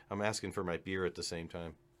fucking? I'm asking for my beer at the same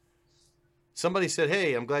time. Somebody said,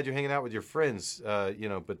 "Hey, I'm glad you're hanging out with your friends,"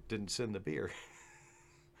 but didn't send the beer.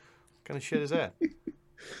 What kind of shit is that?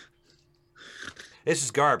 This is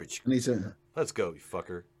garbage. Let's go, you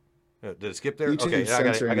fucker. Did it skip there? YouTube's Okay, I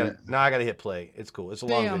censoring got it. No, I got to hit play. It's cool. It's a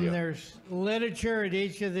long video. There's literature at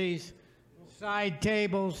each of these side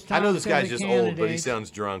tables. I know this talk to guy's the just old, but he candidates. sounds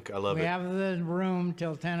drunk. I love we it. have the room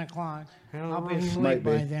till 10 o'clock. I'll be Might asleep be.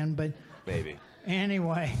 by then, but Maybe.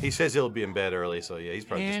 anyway. He says he'll be in bed early, so yeah, he's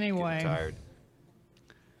probably just Anyway. getting tired.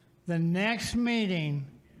 The next meeting,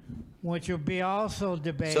 which will be also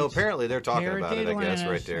debated. So apparently they're talking about it, I guess,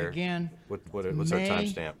 right there. Again, What's our May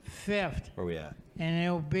timestamp? 5th. Where we at? And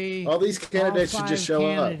it'll be All these candidates should just all show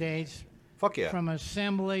 5 up. candidates Fuck yeah. from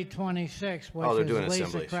Assembly 26, which Oh, they're is doing Lisa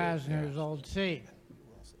Assembly shit, Krasner's old seat.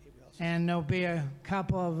 And there'll be a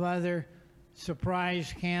couple of other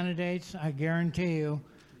surprise candidates, I guarantee you.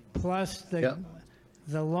 Plus the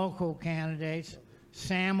the local candidates.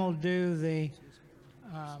 Sam will do the,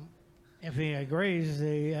 if he agrees,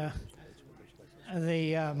 the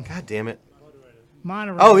God damn it.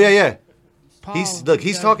 moderator. Oh, yeah. Paul He's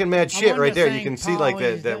does- talking mad I shit wanted right to there. You thank can see Paul. like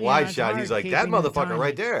He's that the- wide it's shot. hard He's like, that keeping the motherfucker time.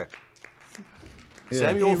 right there. Yeah.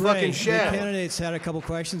 Samuel Hey, fucking Ray, the Shad. candidates had a couple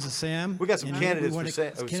questions of Sam. We got some and candidates wanna- for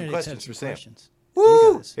Sam. Some candidates questions had for some Sam. questions.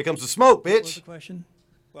 Woo! Here comes the smoke, What was the bitch. question?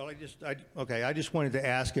 Well, I just wanted to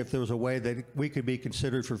ask if there was a way that we could be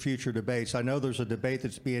considered for future debates. I know there's a debate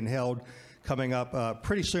that's being held coming up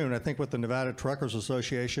pretty soon, I think, with the Nevada Truckers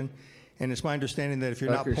Association. And it's my understanding that if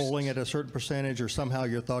you're not Truckers. polling at a certain percentage or somehow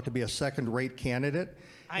you're thought to be a second-rate candidate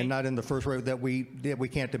and not in the first rate, that we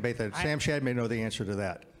can't debate that. Sam Shad may know the answer to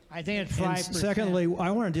that. I think it's And 5%. secondly,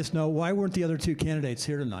 I want to just know, why weren't the other two candidates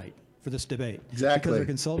here tonight for this debate? Exactly. Because their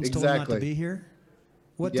consultants told them not to Exactly. be here?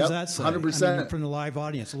 What Yep, does that say? 100%. I mean, from the live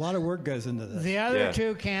audience. A lot of work goes into this. The other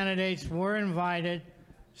two candidates were invited.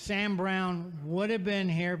 Sam Brown would have been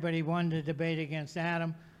here, but he wanted to debate against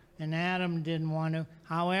Adam, and Adam didn't want to.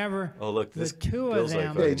 However, Oh, look, the this two of feels like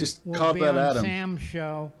them fucking- Yeah, just will call be that on Adam. Sam's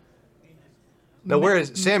show. No, where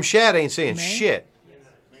is Sam Shad ain't saying May? shit.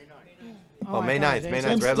 Oh, I May thought 9th. they May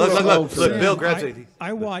said- 9th. Right? Look. Sam, Bill grabs it.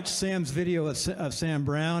 I watched Sam's video of Sam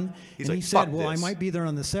Brown, He's and like, he said, "Fuck well, I this." might be there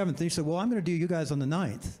on the 7th. And he said, well, I'm going to do you guys on the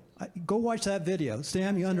 9th. Go watch that video.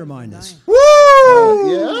 Sam, you undermined us. Woo!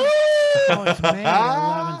 Yeah. Oh, it's May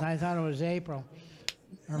 11th. I thought it was April.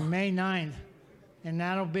 Or May 9th. And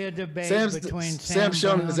that'll be a debate between Sam's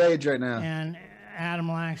showing Brown his age right now. and Adam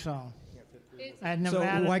Laxall. At So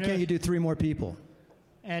Nevada why can't News- you do 3 more people?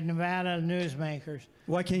 At Nevada Newsmakers.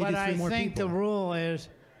 Why can't you but do 3 more I think people? the rule is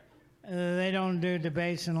they don't do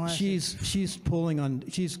debates unless She's pulling on,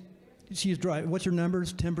 she's driving. What's your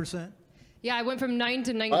numbers? 10%? Yeah, I went from 9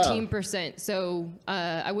 to 19%. So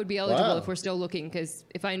I would be eligible Wow. if we're still looking, because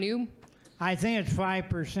if I knew. I think it's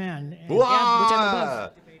 5%. Yeah, which I'm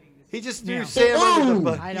above. He just threw Yeah. Sam under the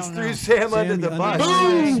bus. I He don't threw know. Sam under Sam, the you bus. undermined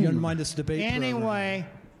us. You undermined this debate program. Anyway,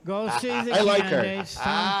 go see the I like her. candidates.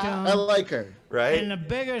 Talk to 'em. I like her. Right? And the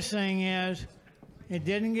biggest thing is, it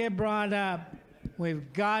didn't get brought up.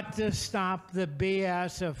 We've got to stop the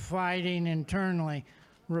BS of fighting internally.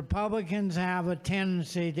 Republicans have a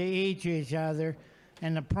tendency to each other,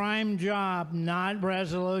 and the prime job, not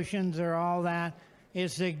resolutions or all that,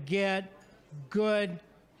 is to get good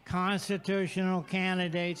constitutional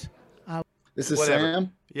candidates. This is Whatever.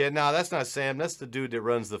 Sam. Yeah, no, that's not Sam. That's the dude that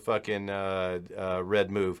runs the fucking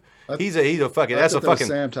Red Move. He's a fucking. I That's a thought that was fucking.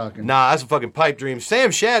 Sam talking. Nah, that's a fucking pipe dream.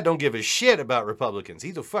 Sam Shad don't give a shit about Republicans.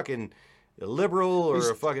 He's a fucking liberal or He's-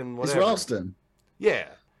 a fucking He's whatever. Ralston. Yeah.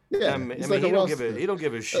 Yeah, I mean, he's like a he don't give a Ralston. he don't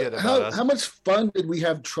give a shit about How us. much fun did we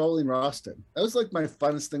have trolling Ralston? That was like my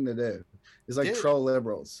funnest thing to do. Is like Yeah. troll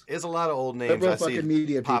liberals. There's a lot of old names Liberal I see fucking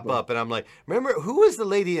media pop people. up, and I'm like, remember who was the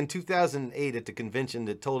lady in 2008 at the convention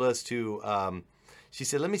that told us to? She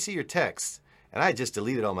said, "Let me see your text," and I just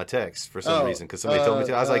deleted all my texts for some reason because somebody told me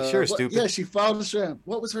to. I was like, "Sure, stupid." Yeah, she followed us around.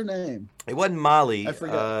 What was her name? It wasn't Molly. I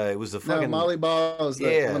forgot. It was the fucking No, Molly Ball was the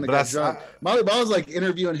Yeah, one that but got I- drunk. Molly Ball's like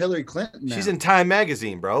interviewing Hillary Clinton now. She's in Time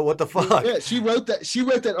magazine, bro. What the fuck? Yeah, she wrote that. She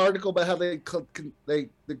wrote that article about how the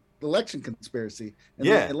election conspiracy in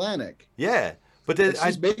Yeah. the Atlantic. Yeah, but then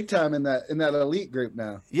She's big time in that elite group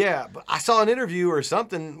now. yeah, but I saw an interview or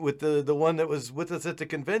something with the one that was with us at the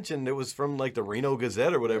convention. It was from like the Reno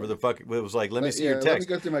Gazette or whatever the fuck. It was like, let me see your Let me text.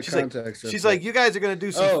 go through my she's like, contacts real she's quick. like, you guys are gonna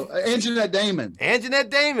do some. Oh, Anjanette Damon.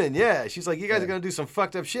 Anjanette Damon, yeah. She's like, you guys are gonna do some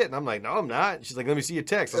fucked up shit, and I'm like, no, I'm not. She's like, let me see your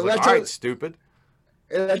text. I was And like, I all right, told- stupid.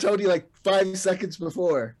 And I told you like 5 seconds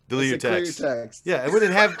before. Delete your I said, clear text. text. Yeah, and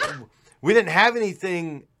we didn't have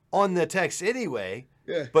anything on the text anyway.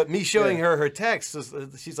 Yeah. But me showing Yeah. her text,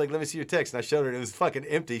 she's like, let me see your text. And I showed her, and it was fucking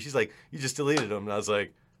empty. She's like, you just deleted them. And I was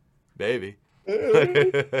like, baby.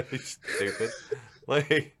 Stupid.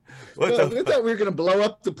 Like, what No, the they thought we were gonna blow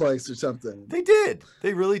up the place or something. They did.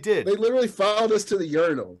 They really did. They literally followed us to the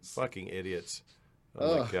urinals. Fucking idiots.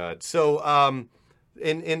 Oh, my Ugh. God. So,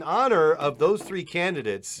 in honor of those 3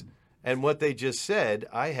 candidates and what they just said,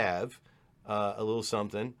 I have a little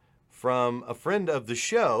something from a friend of the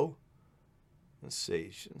show. Let's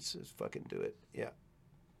see. Let's just fucking do it. Yeah.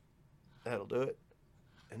 That'll do it.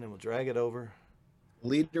 And then we'll drag it over.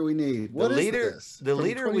 Leader we need. What the is leader, this? The From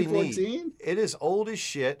leader we need. 2014? It is old as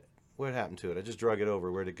shit. What happened to it? I just drug it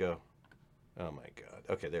over. Where'd it go? Oh, my God.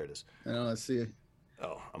 Okay, there it is. I know, let's see.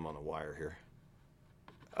 Oh, I'm on a wire here.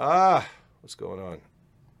 Ah, what's going on?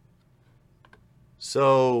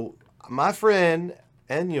 So, my friend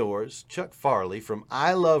and yours, Chuck Farley from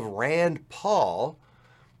I Love Rand Paul,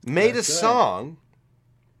 made That's a right. song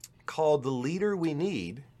called The Leader We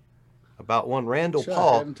Need about one Randall Chuck, I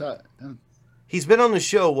Paul. haven't He's been on the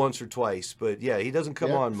show once or twice, but yeah, he doesn't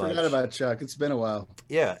come on much. Forgot about Chuck. It's been a while.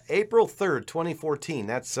 Yeah, April 3rd, 2014.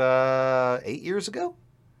 That's 8 years ago.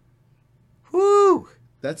 Woo!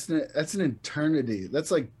 That's an eternity.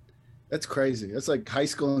 That's crazy. That's like high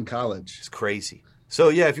school and college. It's crazy. So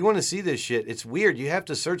yeah, if you want to see this shit, it's weird. You have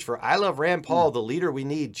to search for I Love Rand Paul, the leader we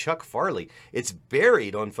need, Chuck Farley. It's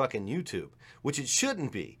buried on fucking YouTube, which it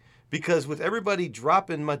shouldn't be, because with everybody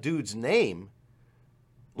dropping my dude's name,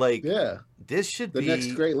 like, this should be the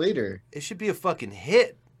next great leader. It should be a fucking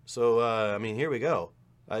hit. So I mean, here we go.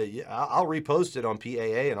 I'll repost it on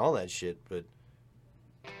PAA and all that shit, but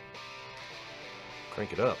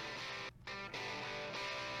crank it up.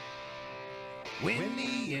 When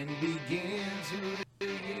the end begins, who do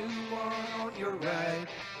you want on your right?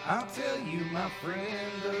 I'll tell you, my friend,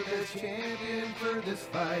 the best champion for this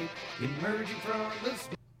fight, emerging from the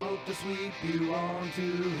smoke to sweep you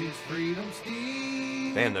onto his freedom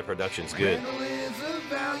steed. Man, the production's good. Randall is a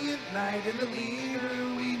valiant knight and the leader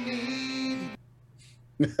we need.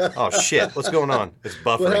 Oh shit, what's going on? It's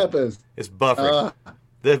buffering. What happened? It's buffering.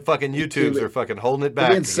 The fucking YouTubes are fucking holding it back.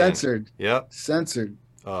 They're being again. censored. Yep. Censored.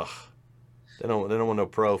 Ugh. They don't want no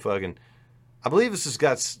pro fucking. I believe this has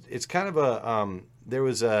got. It's kind of a. There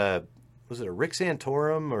was a. Was it a Rick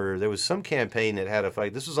Santorum, or there was some campaign that had a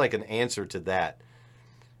fight? This was like an answer to that.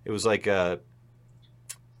 It was like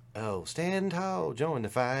stand tall, join the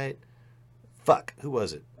fight. Fuck, who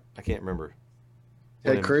was it? I can't remember.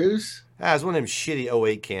 Ted Cruz? It was one of them shitty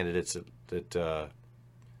 08 candidates that God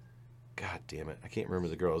damn it, I can't remember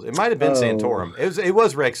the girls. It might have been Santorum. It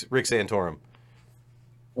was Rick Santorum.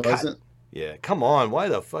 Was it? Yeah, come on. Why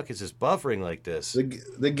the fuck is this buffering like this?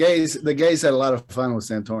 The gays had a lot of fun with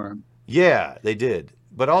Santorum. Yeah, they did.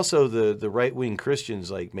 But also the right wing Christians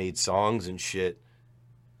like made songs and shit.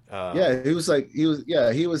 He was like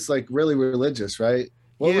really religious, right?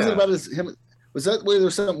 What was it about him? Was that where there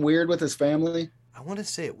was something weird with his family? I want to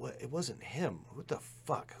say it wasn't him. What the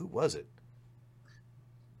fuck? Who was it?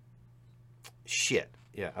 Shit.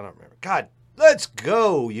 Yeah, I don't remember. God, let's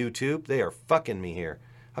go, YouTube. They are fucking me here.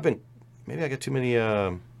 Maybe I got too many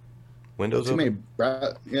windows open.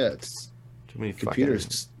 It's too many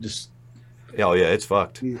computers. Just. Oh yeah, it's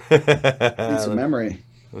fucked. Need some memory.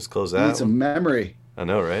 Let's close that. Need some memory. I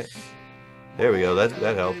know, right? There we go. That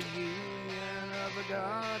helped.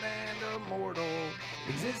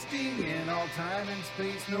 Existing in all time and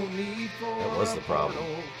space, no need for that was the problem.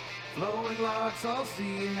 Flowing locks, all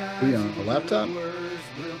seeing eyes. Are you on a laptop?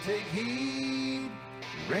 Will take heed.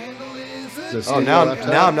 Randall is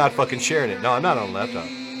now I'm not fucking sharing it. No, I'm not on a laptop.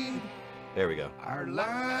 There we go. Our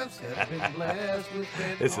lives have been blessed with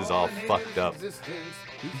this is all fucked up. He's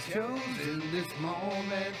chosen this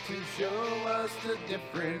moment to show us the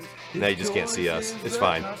difference. Now you just can't see us. It's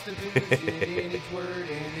fine.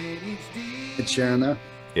 It's sharing now?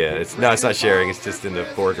 Yeah, it's not sharing. It's just in the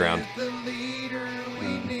foreground.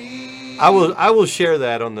 I will share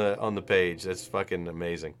that on the page. That's fucking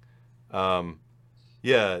amazing.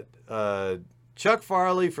 Chuck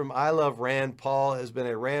Farley from I Love Rand Paul has been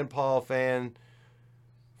a Rand Paul fan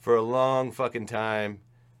for a long fucking time,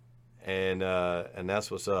 and that's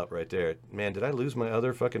what's up right there. Man, did I lose my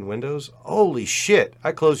other fucking windows? Holy shit!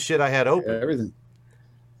 I closed shit I had open. Everything's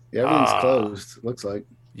closed. Looks like.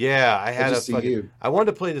 Yeah, I had I wanted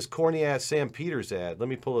to play this corny ass Sam Peters ad. Let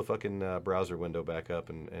me pull a fucking browser window back up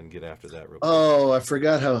and get after that real quick. Oh, I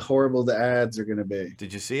forgot how horrible the ads are going to be.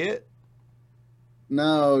 Did you see it?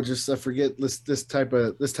 No, just I forget this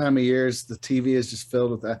time of years the TV is just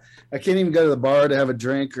filled with that. I can't even go to the bar to have a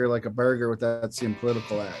drink or like a burger without seeing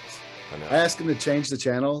political ads. I asked them to change the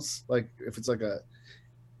channels, like if it's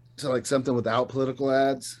like something without political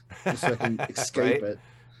ads, just so I can escape it.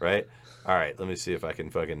 Right. All right. Let me see if I can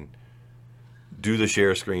fucking do the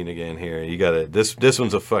share screen again here. You got to this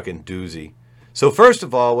one's a fucking doozy. So first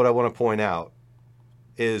of all, what I want to point out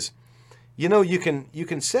is, you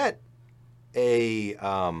can set a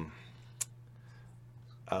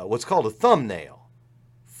what's called a thumbnail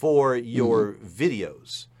for your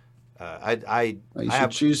videos. I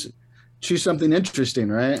should choose something interesting,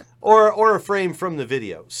 right? Or a frame from the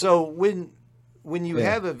video. So when you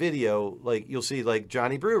have a video, like you'll see, like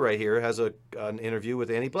Johnny Brew right here has an interview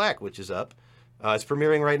with Annie Black, which is up. It's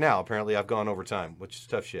premiering right now. Apparently, I've gone over time, which is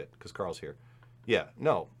tough shit because Carl's here. He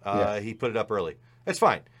put it up early. It's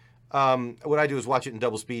fine. What I do is watch it in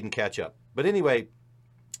double speed and catch up. But anyway,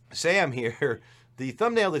 Sam here, the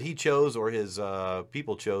thumbnail that he chose or his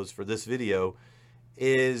people chose for this video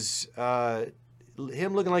is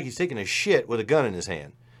him looking like he's taking a shit with a gun in his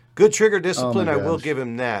hand. Good trigger discipline. I will give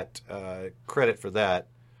him that credit for that.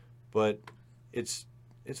 But it's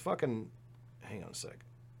fucking. Hang on a sec.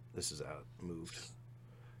 This is out. Moved.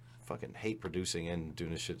 Fucking hate producing and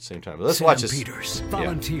doing this shit at the same time. But let's Sam watch this. Peters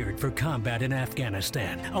volunteered for combat in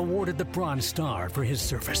Afghanistan, awarded the Bronze Star for his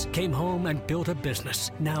service, came home and built a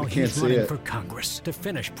business. Now he's running for Congress to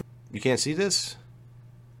finish. You can't see this?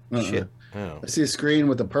 Shit. Oh. I see a screen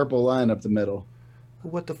with a purple line up the middle.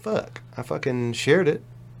 What the fuck? I fucking shared it.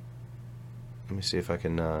 Let me see if I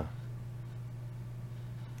can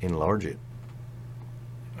enlarge it.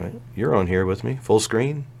 All right. You're on here with me. Full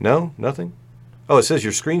screen? No? Nothing? Oh, it says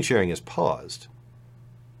your screen sharing is paused.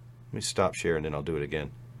 Let me stop sharing, then I'll do it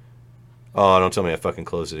again. Oh, don't tell me I fucking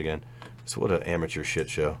closed it again. So what an amateur shit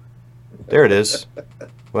show. There it is.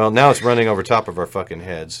 Well, now it's running over top of our fucking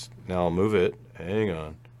heads. Now I'll move it. Hang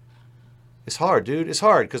on. It's hard, dude. It's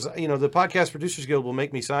hard because, you know, the Podcast Producers Guild will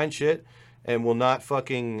make me sign shit and will not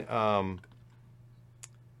fucking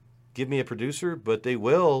give me a producer, but they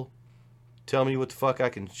will tell me what the fuck I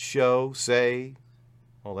can show, say,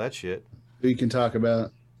 all that shit. Who you can talk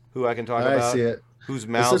about. Who I can talk about. I see it. Whose This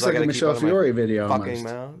mouths looks I like a gotta Michelle keep out of my Fiore video fucking almost.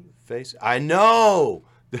 mouth, face. I know!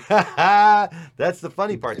 That's the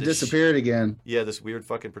funny part. It This disappeared again. Yeah, this weird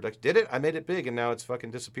fucking production. Did it? I made it big and now it's fucking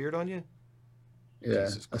disappeared on you? Yeah,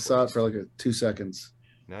 I saw it for like 2 seconds.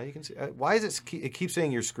 Now you can see. Why is it? It keeps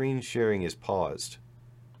saying your screen sharing is paused.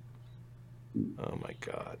 Oh my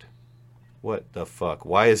god! What the fuck?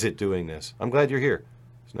 Why is it doing this? I'm glad you're here.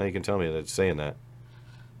 So now you can tell me that it's saying that.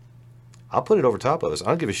 I'll put it over top of us. I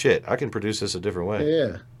don't give a shit. I can produce this a different way.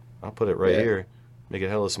 Yeah. I'll put it right Yeah. here. Make it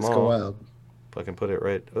hella small. Let's go wild. I can put it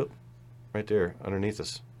right there underneath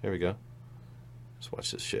us. Here we go. Let's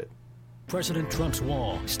watch this shit. President Trump's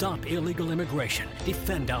wall, stop illegal immigration,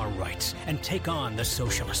 defend our rights, and take on the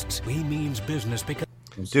socialists. We means business because...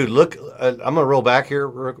 Dude, look, I'm going to roll back here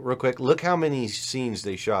real quick. Look how many scenes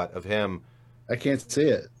they shot of him. I can't see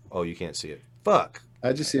it. Oh, you can't see it. Fuck.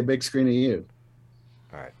 I just see a big screen of you.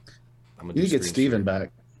 All right. I'm You gonna need to do get screen Steven share.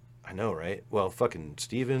 back. I know, right? Well, fucking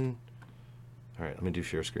Steven. All right, let me do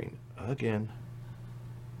share screen again.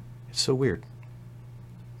 It's so weird.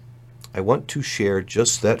 I want to share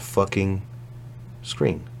just that fucking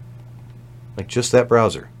screen. Like just that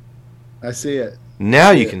browser. I see it.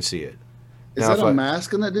 Now you can see it. Is Now that if a I-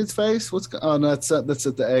 mask on that dude's face? Oh no, that's at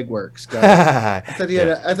the Egg Works. Got it. I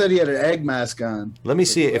thought he had an egg mask on. Let me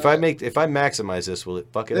see it. If I maximize this, will it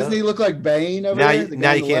fuck it Doesn't up? he look like Bane over now there? you, The guy now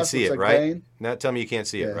on you the can't left see looks it, like right? Bane? Now tell me you can't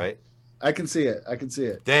see it, right? I can see it. I can see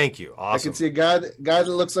it. Thank you. Awesome. I can see a guy that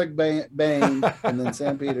looks like Bane and then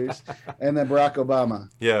Sam Peters, and then Barack Obama.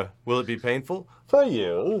 Yeah. Will it be painful? For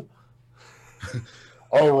you.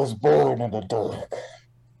 I was born in the dark.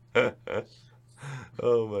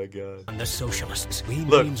 Oh my god. And the socialists. We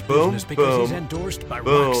Look, means boom, business because he's boom, endorsed by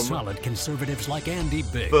boom. rock-solid conservatives like Andy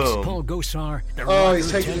Biggs, Boom. Paul Gosar, the Oh, rocker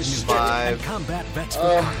he's taking Ted his Nugent, shit. and combat vets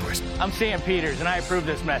for Congress. I'm Sam Peters, and I approve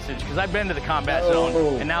this message because I've been to the combat Oh.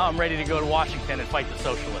 zone, and now I'm ready to go to Washington and fight the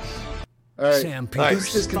socialists. All right. Sam All right.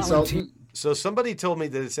 Who's his consultant? So somebody told me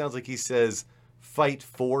that it sounds like he says fight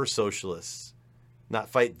for socialists, not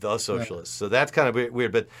fight the socialists. So that's kind of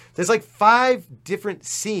weird. But there's like 5 different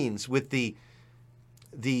scenes with the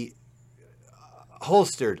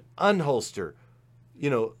holstered, unholster,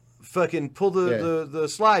 fucking pull the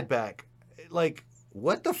slide back. Like,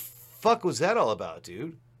 what the fuck was that all about,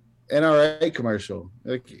 dude? NRA commercial.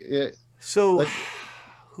 So,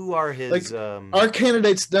 who are his? Our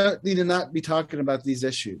candidates need to not be talking about these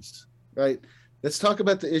issues, right? Let's talk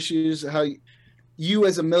about the issues. How you,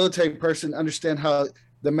 as a military person, understand how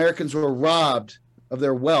the Americans were robbed of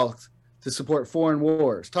their wealth to support foreign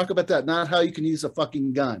wars. Talk about that, not how you can use a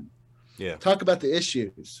fucking gun. Yeah. Talk about the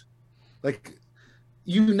issues, like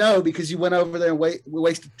because you went over there and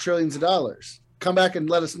wasted trillions of dollars. Come back and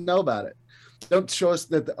let us know about it. Don't show us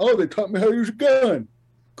that. They taught me how to use a gun.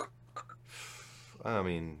 I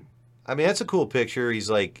mean, that's a cool picture.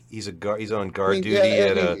 He's on guard duty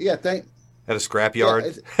at a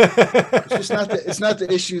scrapyard. It's just not it's not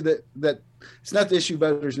the issue it's not the issue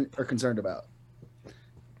voters are concerned about.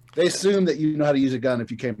 They assume that you know how to use a gun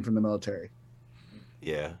if you came from the military.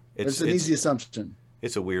 Yeah, it's an easy assumption.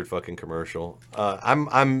 It's a weird fucking commercial.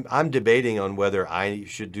 I'm debating on whether I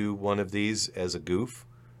should do one of these as a goof.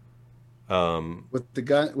 With the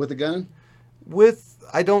gun?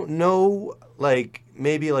 I don't know, like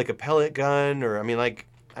maybe like a pellet gun, or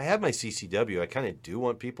I have my CCW. I kind of do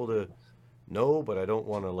want people to know, but I don't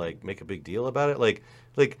want to like make a big deal about it. Like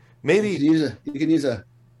maybe you can use a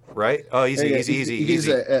right. Oh, easy.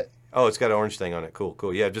 Easy. Oh, it's got an orange thing on it. Cool.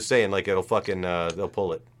 Yeah, just saying, like it'll fucking they'll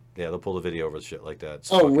pull it. Yeah, they'll pull the video over shit like that.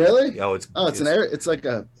 It's really? Oh, it's it's like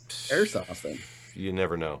a airsoft thing. You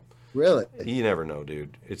never know. Really? You never know,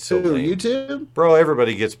 dude. It's so Dude, lame. YouTube? Bro,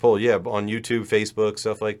 everybody gets pulled. Yeah, on YouTube, Facebook,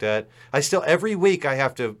 stuff like that. Every week I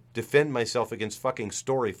have to defend myself against fucking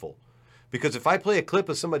Storyful. Because if I play a clip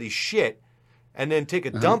of somebody's shit and then take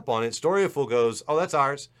a dump on it, Storyful goes, oh, that's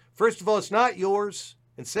ours. First of all, it's not yours.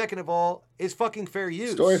 And second of all, it's fucking fair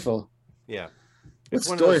use. Storyful. Yeah. What's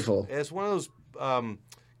one of those- Storyful? It's one of those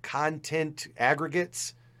content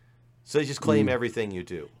aggregates. So they just claim everything you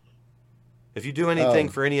do. If you do anything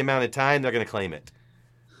for any amount of time, they're going to claim it.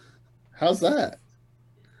 How's that?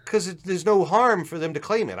 Because there's no harm for them to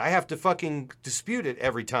claim it. I have to fucking dispute it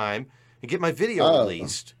every time and get my video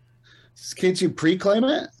released. Can't you pre-claim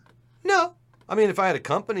it? No. I mean, if I had a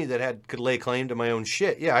company that could lay claim to my own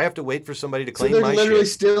shit, yeah, I have to wait for somebody to So claim they're my literally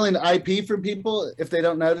shit. stealing IP from people if they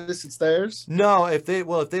don't notice it's theirs? No, if they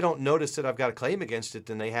don't notice that I've got a claim against it,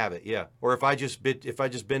 then they have it, yeah. Or if I just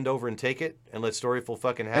bend over and take it and let Storyful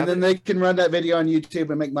fucking have And then they can run that video on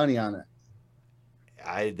YouTube and make money on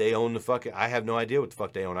it. they own the fucking. I have no idea what the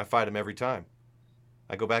fuck they own. I fight them every time.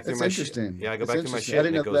 I go back through That's my interesting. shit. Yeah, I go That's back through my interesting. shit. I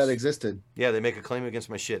didn't and know it goes, that existed. Yeah, they make a claim against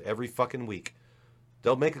my shit every fucking week.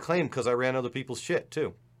 They'll make a claim because I ran other people's shit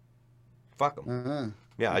too. Fuck them.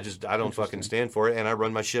 Yeah, I don't fucking stand for it, and I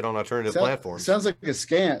run my shit on alternative platforms. Sounds like a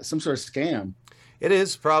scam, some sort of scam. It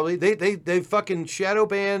is probably. They fucking shadow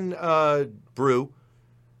ban Brew.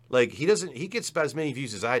 Like he gets about as many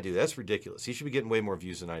views as I do. That's ridiculous. He should be getting way more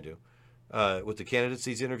views than I do. With the candidates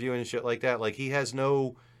he's interviewing and shit like that. Like he has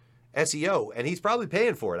no SEO, and he's probably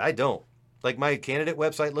paying for it. I don't. Like my candidate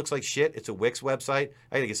website looks like shit. It's a Wix website.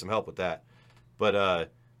 I gotta get some help with that. But I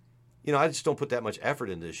just don't put that much effort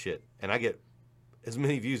into this shit, and I get as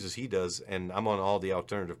many views as he does, and I'm on all the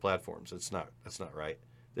alternative platforms. That's not right.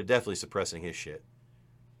 They're definitely suppressing his shit.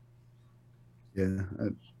 Yeah,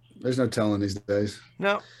 there's no telling these days.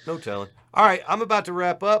 No telling. All right, I'm about to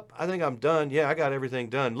wrap up. I think I'm done. Yeah, I got everything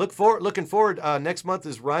done. Looking forward. Next month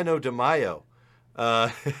is Rhino de Mayo. We're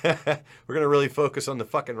gonna really focus on the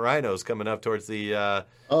fucking rhinos coming up towards the.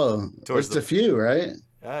 There's a few, right?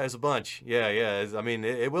 There's a bunch. Yeah. I mean,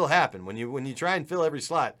 it will happen when you try and fill every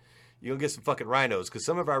slot. You'll get some fucking rhinos because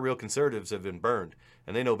some of our real conservatives have been burned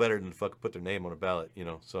and they know better than to fucking put their name on a ballot.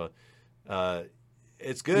 So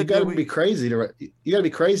it's good. You got to be crazy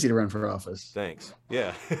to run for office. Thanks.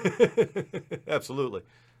 Yeah, absolutely.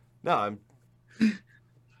 No,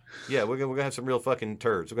 Yeah, we're gonna have some real fucking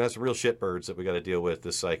turds. We're gonna have some real shitbirds that we got to deal with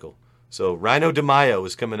this cycle. So Rhino de Mayo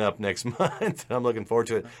is coming up next month. I'm looking forward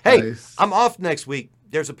to it. Hey, nice. I'm off next week.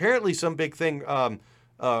 There's apparently some big thing.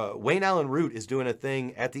 Wayne Allen Root is doing a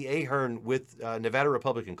thing at the Ahern with Nevada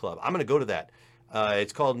Republican Club. I'm going to go to that.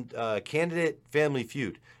 It's called Candidate Family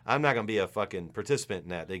Feud. I'm not going to be a fucking participant in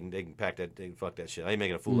that. They can pack that. They can fuck that shit. I ain't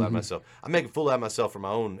making a fool out of myself. I'm making a fool out of myself for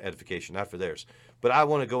my own edification, not for theirs. But I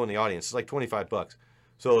want to go in the audience. It's like $25.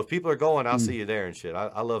 So if people are going, I'll see you there and shit.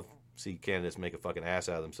 I love see candidates make a fucking ass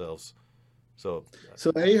out of themselves. So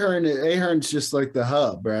Ahern's just like the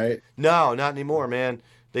hub, right? No, not anymore, man.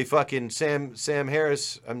 They fucking Sam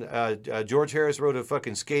Harris, George Harris wrote a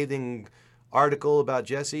fucking scathing article about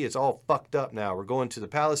Jesse. It's all fucked up now. We're going to the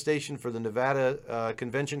Palace Station for the Nevada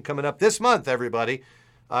convention coming up this month, everybody.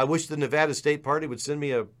 I wish the Nevada State Party would send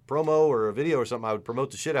me a promo or a video or something. I would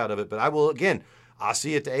promote the shit out of it. But I will, again, I'll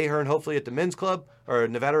see you at the Ahern, hopefully at the Men's Club or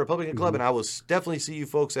Nevada Republican Club, and I will definitely see you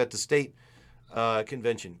folks at the state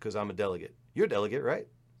convention because I'm a delegate. You're a delegate, right?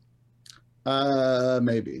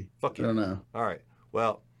 Maybe. Fuck you. I don't know. All right.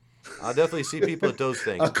 Well, I'll definitely see people at those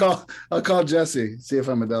things. I'll call Jesse, see if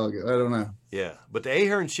I'm a delegate. I don't know. Yeah, but the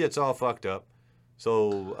Ahern shit's all fucked up.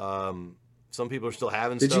 So some people are still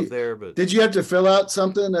having stuff there. But did you have to fill out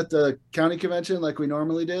something at the county convention like we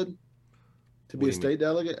normally did to be a state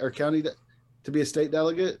delegate or county to be a state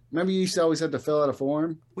delegate? Remember, you used to always have to fill out a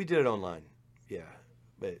form. We did it online. Yeah,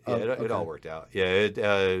 but yeah, it all worked out.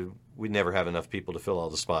 Yeah, we never have enough people to fill all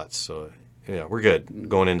the spots. So yeah, we're good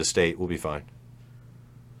going into state. We'll be fine.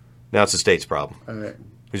 Now it's the state's problem. All right.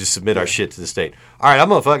 We just submit our shit to the state. All right, I'm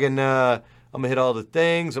gonna fucking I'm gonna hit all the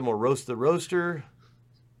things. I'm gonna roast the roaster.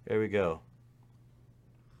 There we go.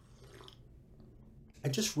 I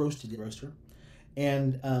just roasted the roaster,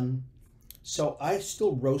 and so I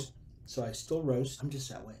still roast. I'm just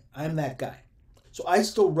that way. I'm that guy. So I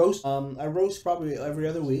still roast. I roast probably every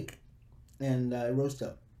other week, and I roast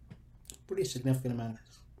a pretty significant amount.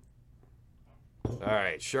 All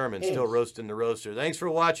right, Sherman still roasting the roaster. Thanks for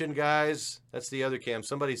watching, guys. That's the other cam.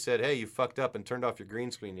 Somebody said, hey, you fucked up and turned off your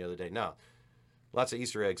green screen the other day. No, lots of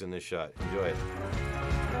Easter eggs in this shot. Enjoy it.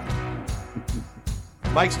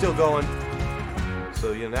 Mic's still going.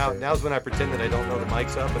 So, now's when I pretend that I don't know the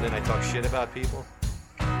mic's up and then I talk shit about people.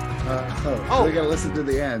 They gotta listen to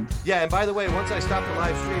the end. Yeah, and by the way, once I stop the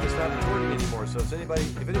live stream, it's not recording anymore. So if anybody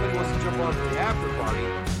wants to jump on for the after party,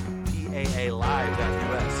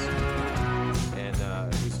 PAAlive.us, and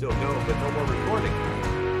we still go, but no more recording.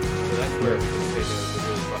 So that's where it's really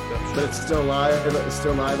fucked up. But it's still live. It's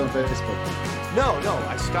still live on Facebook. No,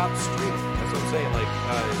 I stopped streaming. That's what I'm saying. Like,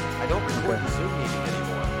 I don't record the Zoom meeting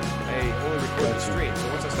anymore. I only record the stream. So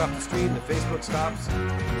once I stop the stream, the Facebook stops,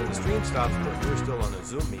 and the stream stops, but we're still on a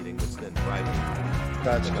Zoom meeting that's then private.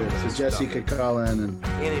 Gotcha. So Jesse could call in and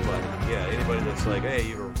anybody that's like, hey,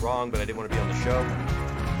 you were wrong, but I didn't want to be on the show.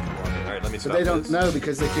 All right, let me stop. But they don't know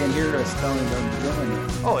because they can't hear us telling them to join it.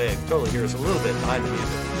 Oh yeah, totally hear us a little bit behind the music.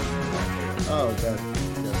 Oh, okay.